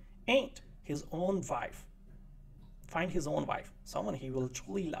tradition and his own wife. Find his own wife, someone he will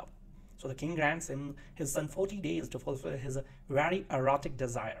truly love. So the king grants him his son 40 days to fulfill his very erotic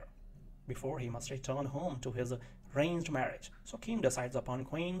desire before he must return home to his arranged marriage. So Kim decides upon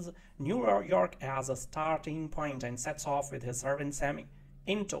Queens, New York as a starting point and sets off with his servant Sammy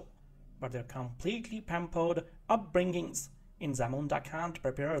in tow. But their completely pampered upbringings in Zamunda can't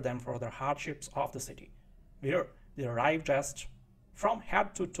prepare them for the hardships of the city, where they arrive dressed from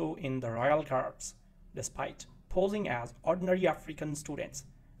head to toe in the royal garbs. Despite posing as ordinary African students,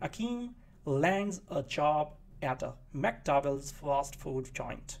 Akeem lands a job at a McDowell's fast food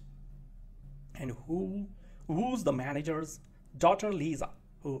joint. And who's the manager's daughter Lisa,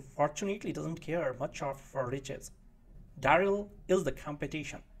 who fortunately doesn't care much of her riches. Daryl is the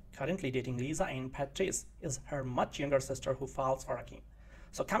competition, currently dating Lisa, and Patrice is her much younger sister who falls for Akeem.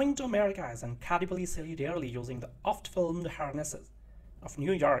 So coming to America is incredibly silly, rarely using the oft-filmed harnesses of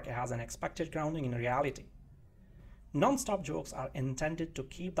New York as an expected grounding in reality. Non-stop jokes are intended to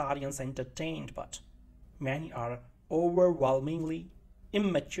keep the audience entertained, but many are overwhelmingly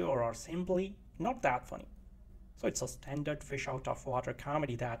immature or simply not that funny. So it's a standard fish out of water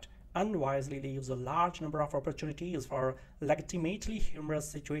comedy that unwisely leaves a large number of opportunities for legitimately humorous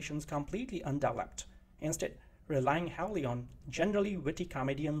situations completely undeveloped, instead relying heavily on generally witty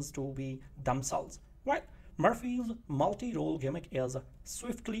comedians to be themselves, while Murphy's multi-role gimmick is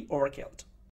swiftly overkilled.